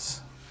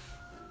pants.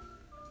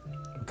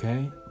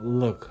 Okay?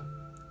 Look,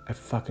 I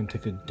fucking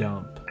took a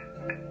dump.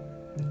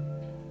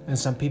 And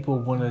some people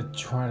want to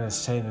try to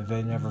say that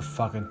they never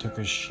fucking took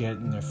a shit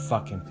in their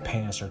fucking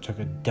pants or took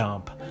a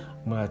dump.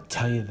 I'm gonna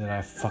tell you that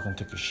I fucking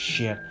took a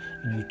shit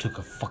and you took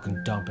a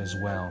fucking dump as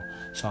well.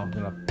 So I'm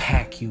gonna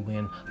pack you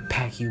in,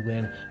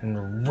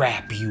 and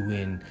wrap you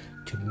in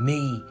to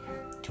me,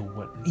 to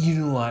what, you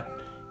know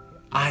what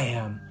I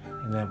am,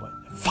 and then what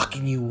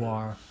fucking you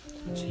are.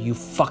 So you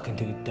fucking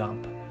took a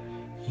dump.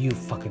 You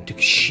fucking took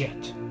a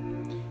shit.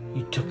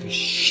 You took a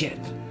shit.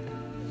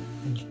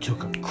 You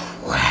took a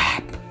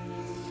crap.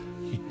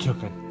 You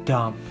took a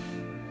dump.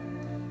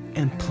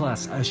 And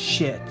plus a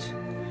shit.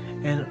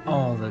 And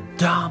all the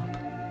dump.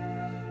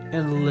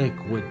 And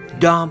liquid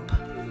dump.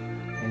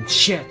 And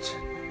shit.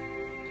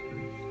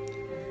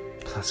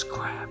 Plus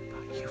crap.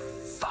 You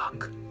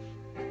fuck.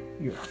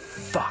 You're a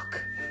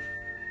fuck.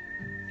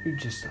 You're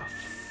just a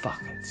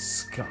fucking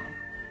scum.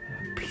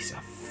 And a piece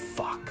of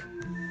fuck.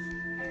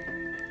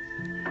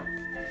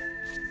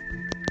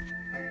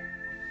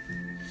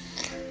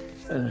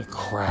 And a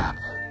crap.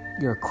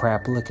 You're a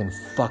crap licking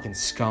fucking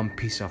scum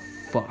piece of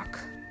fuck.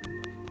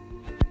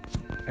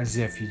 As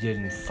if you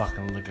didn't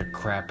fucking lick a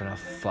crap in a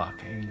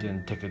fuck and you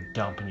didn't take a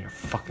dump in your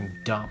fucking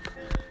dump.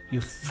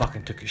 You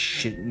fucking took a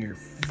shit in your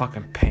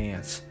fucking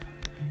pants.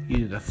 You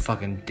did the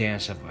fucking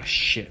dance of a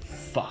shit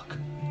fuck.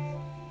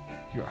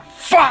 You're a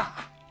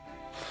fuck!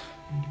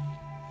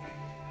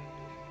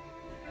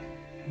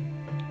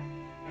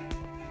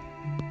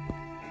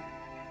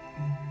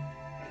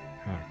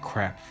 You're a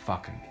crap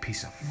fucking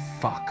piece of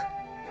fuck.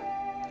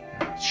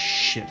 You're a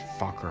shit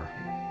fucker.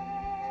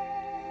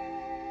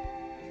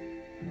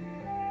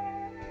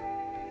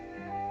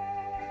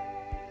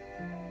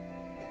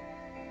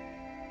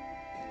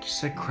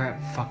 Just a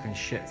crap fucking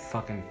shit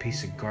fucking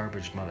piece of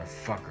garbage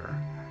motherfucker.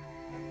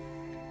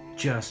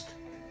 Just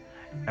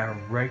a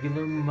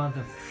regular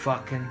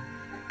motherfucking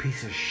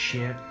piece of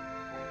shit.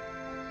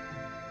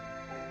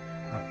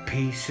 A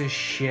piece of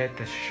shit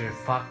that should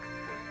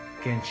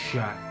fucking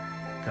shut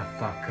the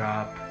fuck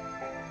up.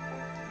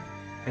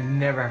 And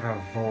never have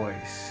a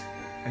voice.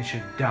 And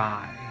should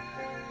die.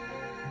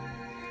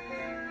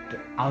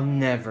 I'll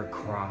never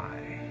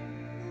cry.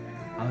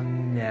 I'll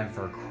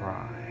never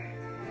cry.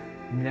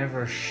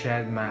 Never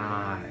shed my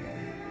eye.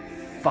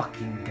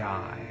 Fucking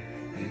die.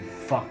 You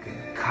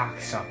fucking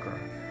cocksucker.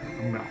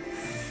 I'm gonna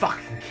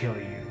fucking kill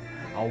you.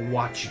 I'll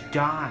watch you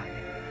die.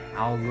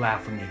 I'll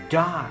laugh when you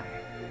die.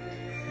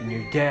 And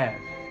you're dead.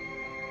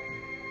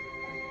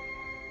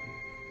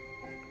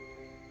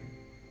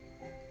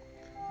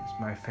 It's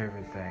my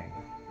favorite thing.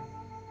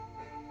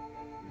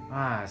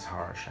 It's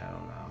harsh, I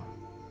don't know.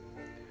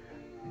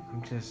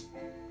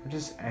 I'm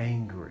just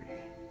angry.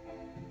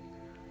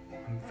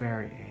 I'm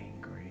very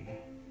angry.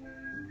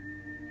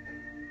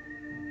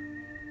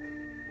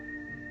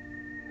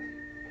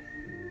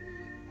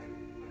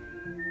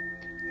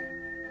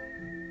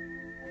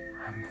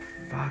 I'm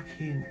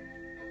fucking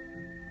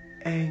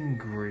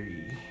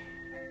angry.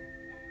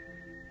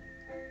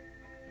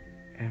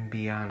 And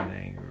beyond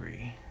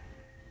angry.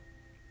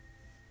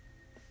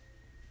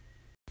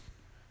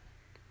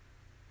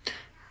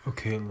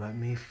 Okay, let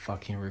me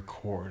fucking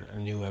record a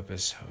new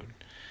episode.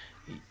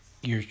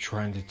 You're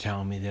trying to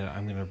tell me that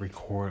I'm going to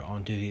record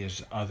onto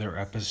these other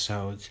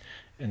episodes,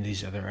 and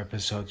these other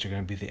episodes are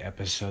going to be the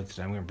episodes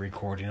that I'm going to be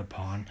recording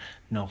upon?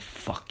 No,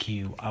 fuck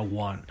you. I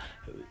want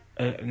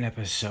an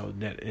episode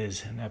that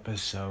is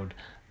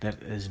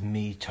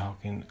me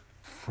talking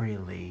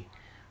freely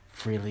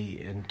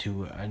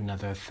into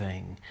another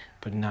thing,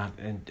 but not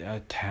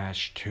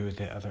attached to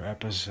the other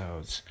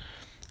episodes.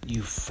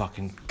 You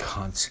fucking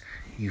cunts.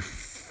 You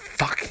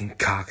fucking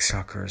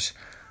cocksuckers.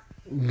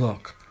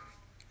 Look.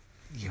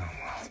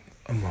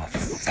 I'm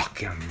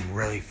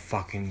really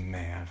fucking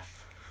mad.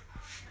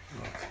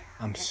 Look,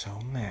 I'm so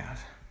mad.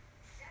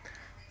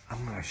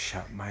 I'm gonna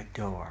shut my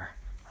door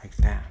like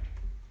that.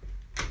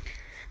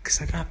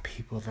 Because I got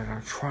people that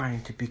are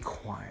trying to be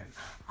quiet.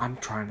 I'm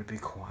trying to be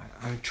quiet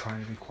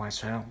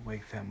so I don't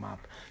wake them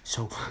up.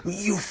 So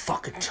you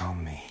fucking tell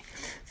me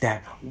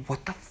that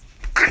what the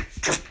fuck?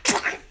 Just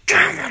fucking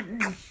damn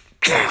it, you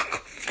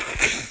fuck.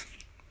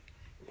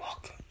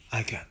 Look,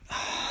 I got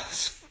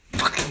this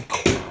fucking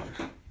cold.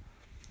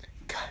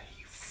 God,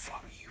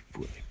 you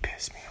really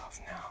piss me off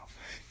now.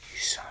 You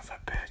son of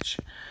a bitch.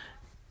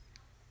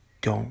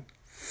 Don't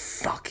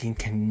fucking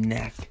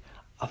connect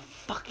a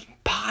fucking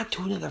pod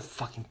to another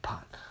fucking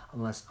pod.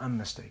 Unless I'm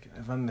mistaken.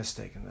 If I'm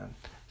mistaken, then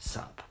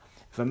sup.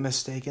 If I'm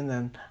mistaken,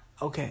 then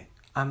okay,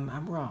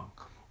 I'm wrong.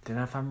 Then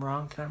if I'm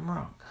wrong, then I'm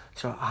wrong.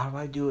 So how do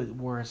I do it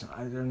where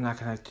they're not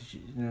connected?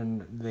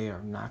 They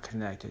are not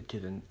connected to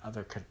the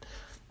other.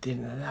 They're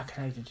not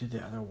connected to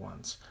the other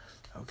ones.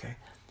 Okay,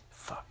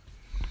 fuck.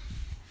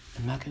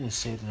 I'm not gonna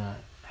say that I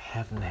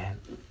haven't had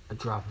a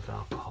drop of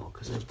alcohol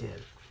because I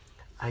did.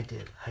 I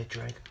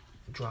drank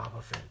a drop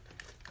of it.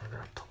 I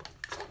got a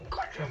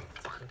goddamn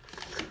fucking.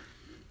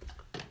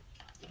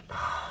 Oh my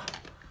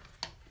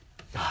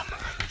god, I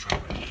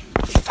drop it.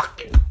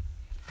 Fucking.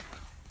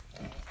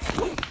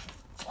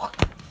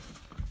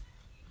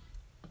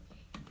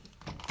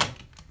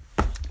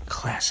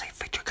 Classic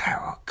Victor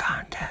Cairo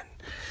content.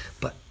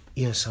 But,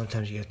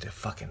 sometimes you have to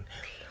fucking,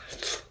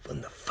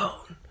 when the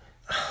phone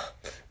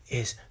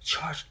is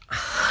charged,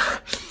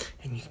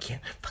 and you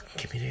can't fucking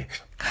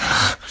communicate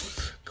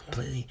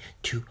completely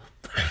to,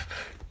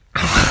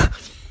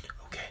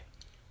 okay,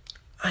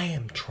 I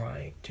am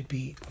trying to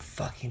be a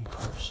fucking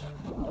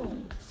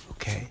person,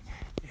 okay,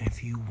 and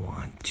if you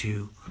want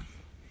to,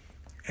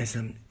 as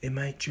I'm in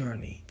my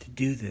journey to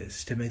do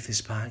this, to make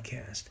this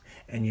podcast,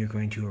 and you're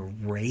going to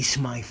erase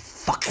my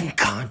fucking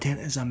content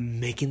as I'm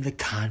making the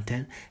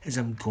content, as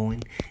I'm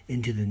going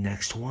into the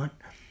next one,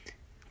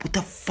 what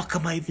the fuck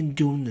am I even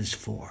doing this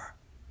for?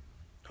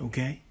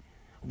 Okay?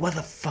 Why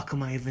the fuck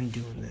am I even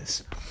doing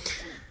this?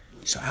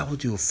 So I will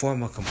do a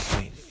formal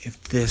complaint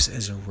if this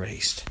is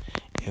erased.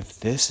 If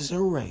this is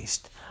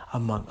erased,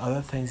 among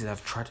other things that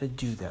I've tried to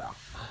do that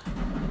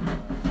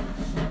I'm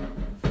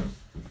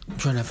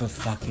trying to have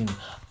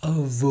a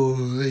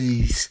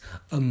voice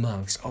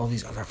amongst all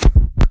these other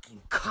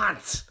fucking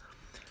cunts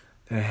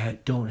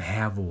that don't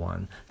have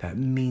one that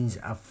means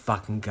a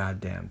fucking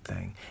goddamn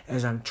thing.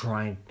 As I'm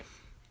doing,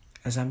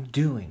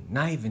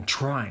 not even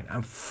trying,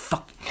 I'm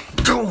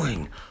fucking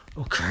doing,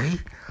 okay?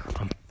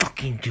 I'm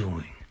fucking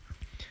doing.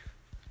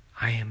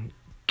 I am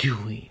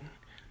doing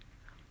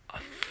a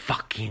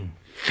fucking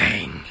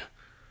thing.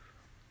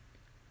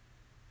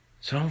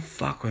 So don't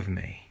fuck with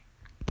me,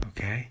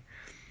 okay?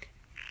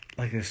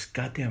 Like this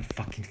goddamn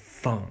fucking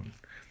phone.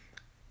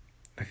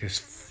 Like this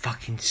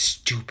fucking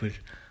stupid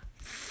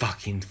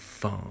fucking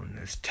phone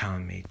that's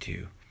telling me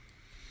to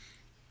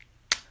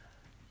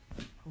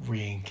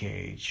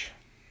re-engage.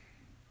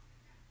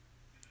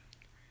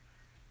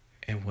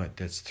 And what,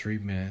 that's 3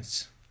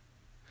 minutes?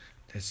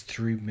 That's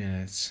 3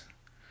 minutes.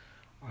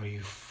 Are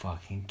you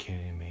fucking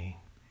kidding me?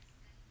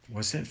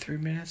 Was that 3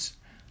 minutes?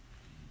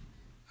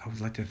 I would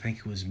like to think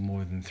it was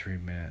more than 3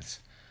 minutes.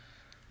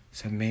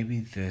 So maybe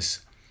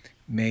this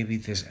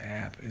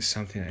app is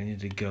something I need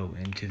to go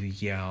into the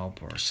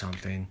Yelp or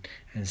something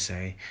and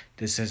say,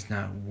 this is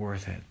not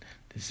worth it.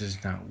 This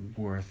is not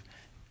worth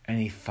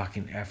any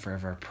fucking effort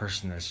of a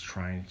person that's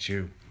trying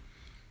to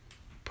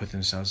put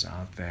themselves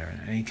out there in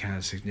any kind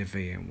of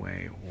significant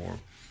way, or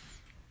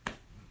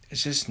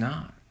it's just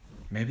not.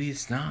 Maybe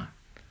it's not.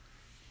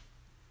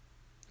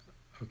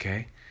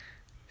 Okay?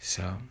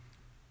 So,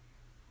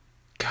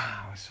 God,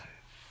 I was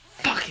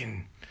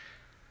fucking...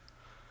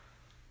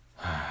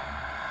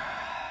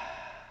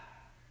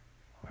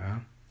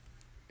 Well,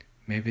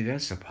 maybe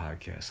that's a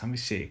podcast. Let me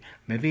see.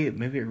 Maybe it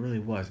really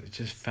was. It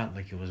just felt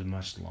like it was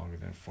much longer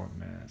than 4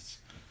 minutes.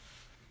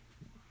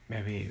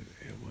 Maybe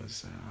it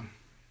was,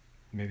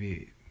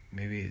 maybe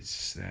it's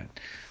just that.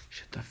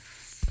 Shut the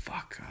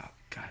fuck up,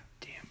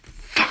 goddamn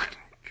fucking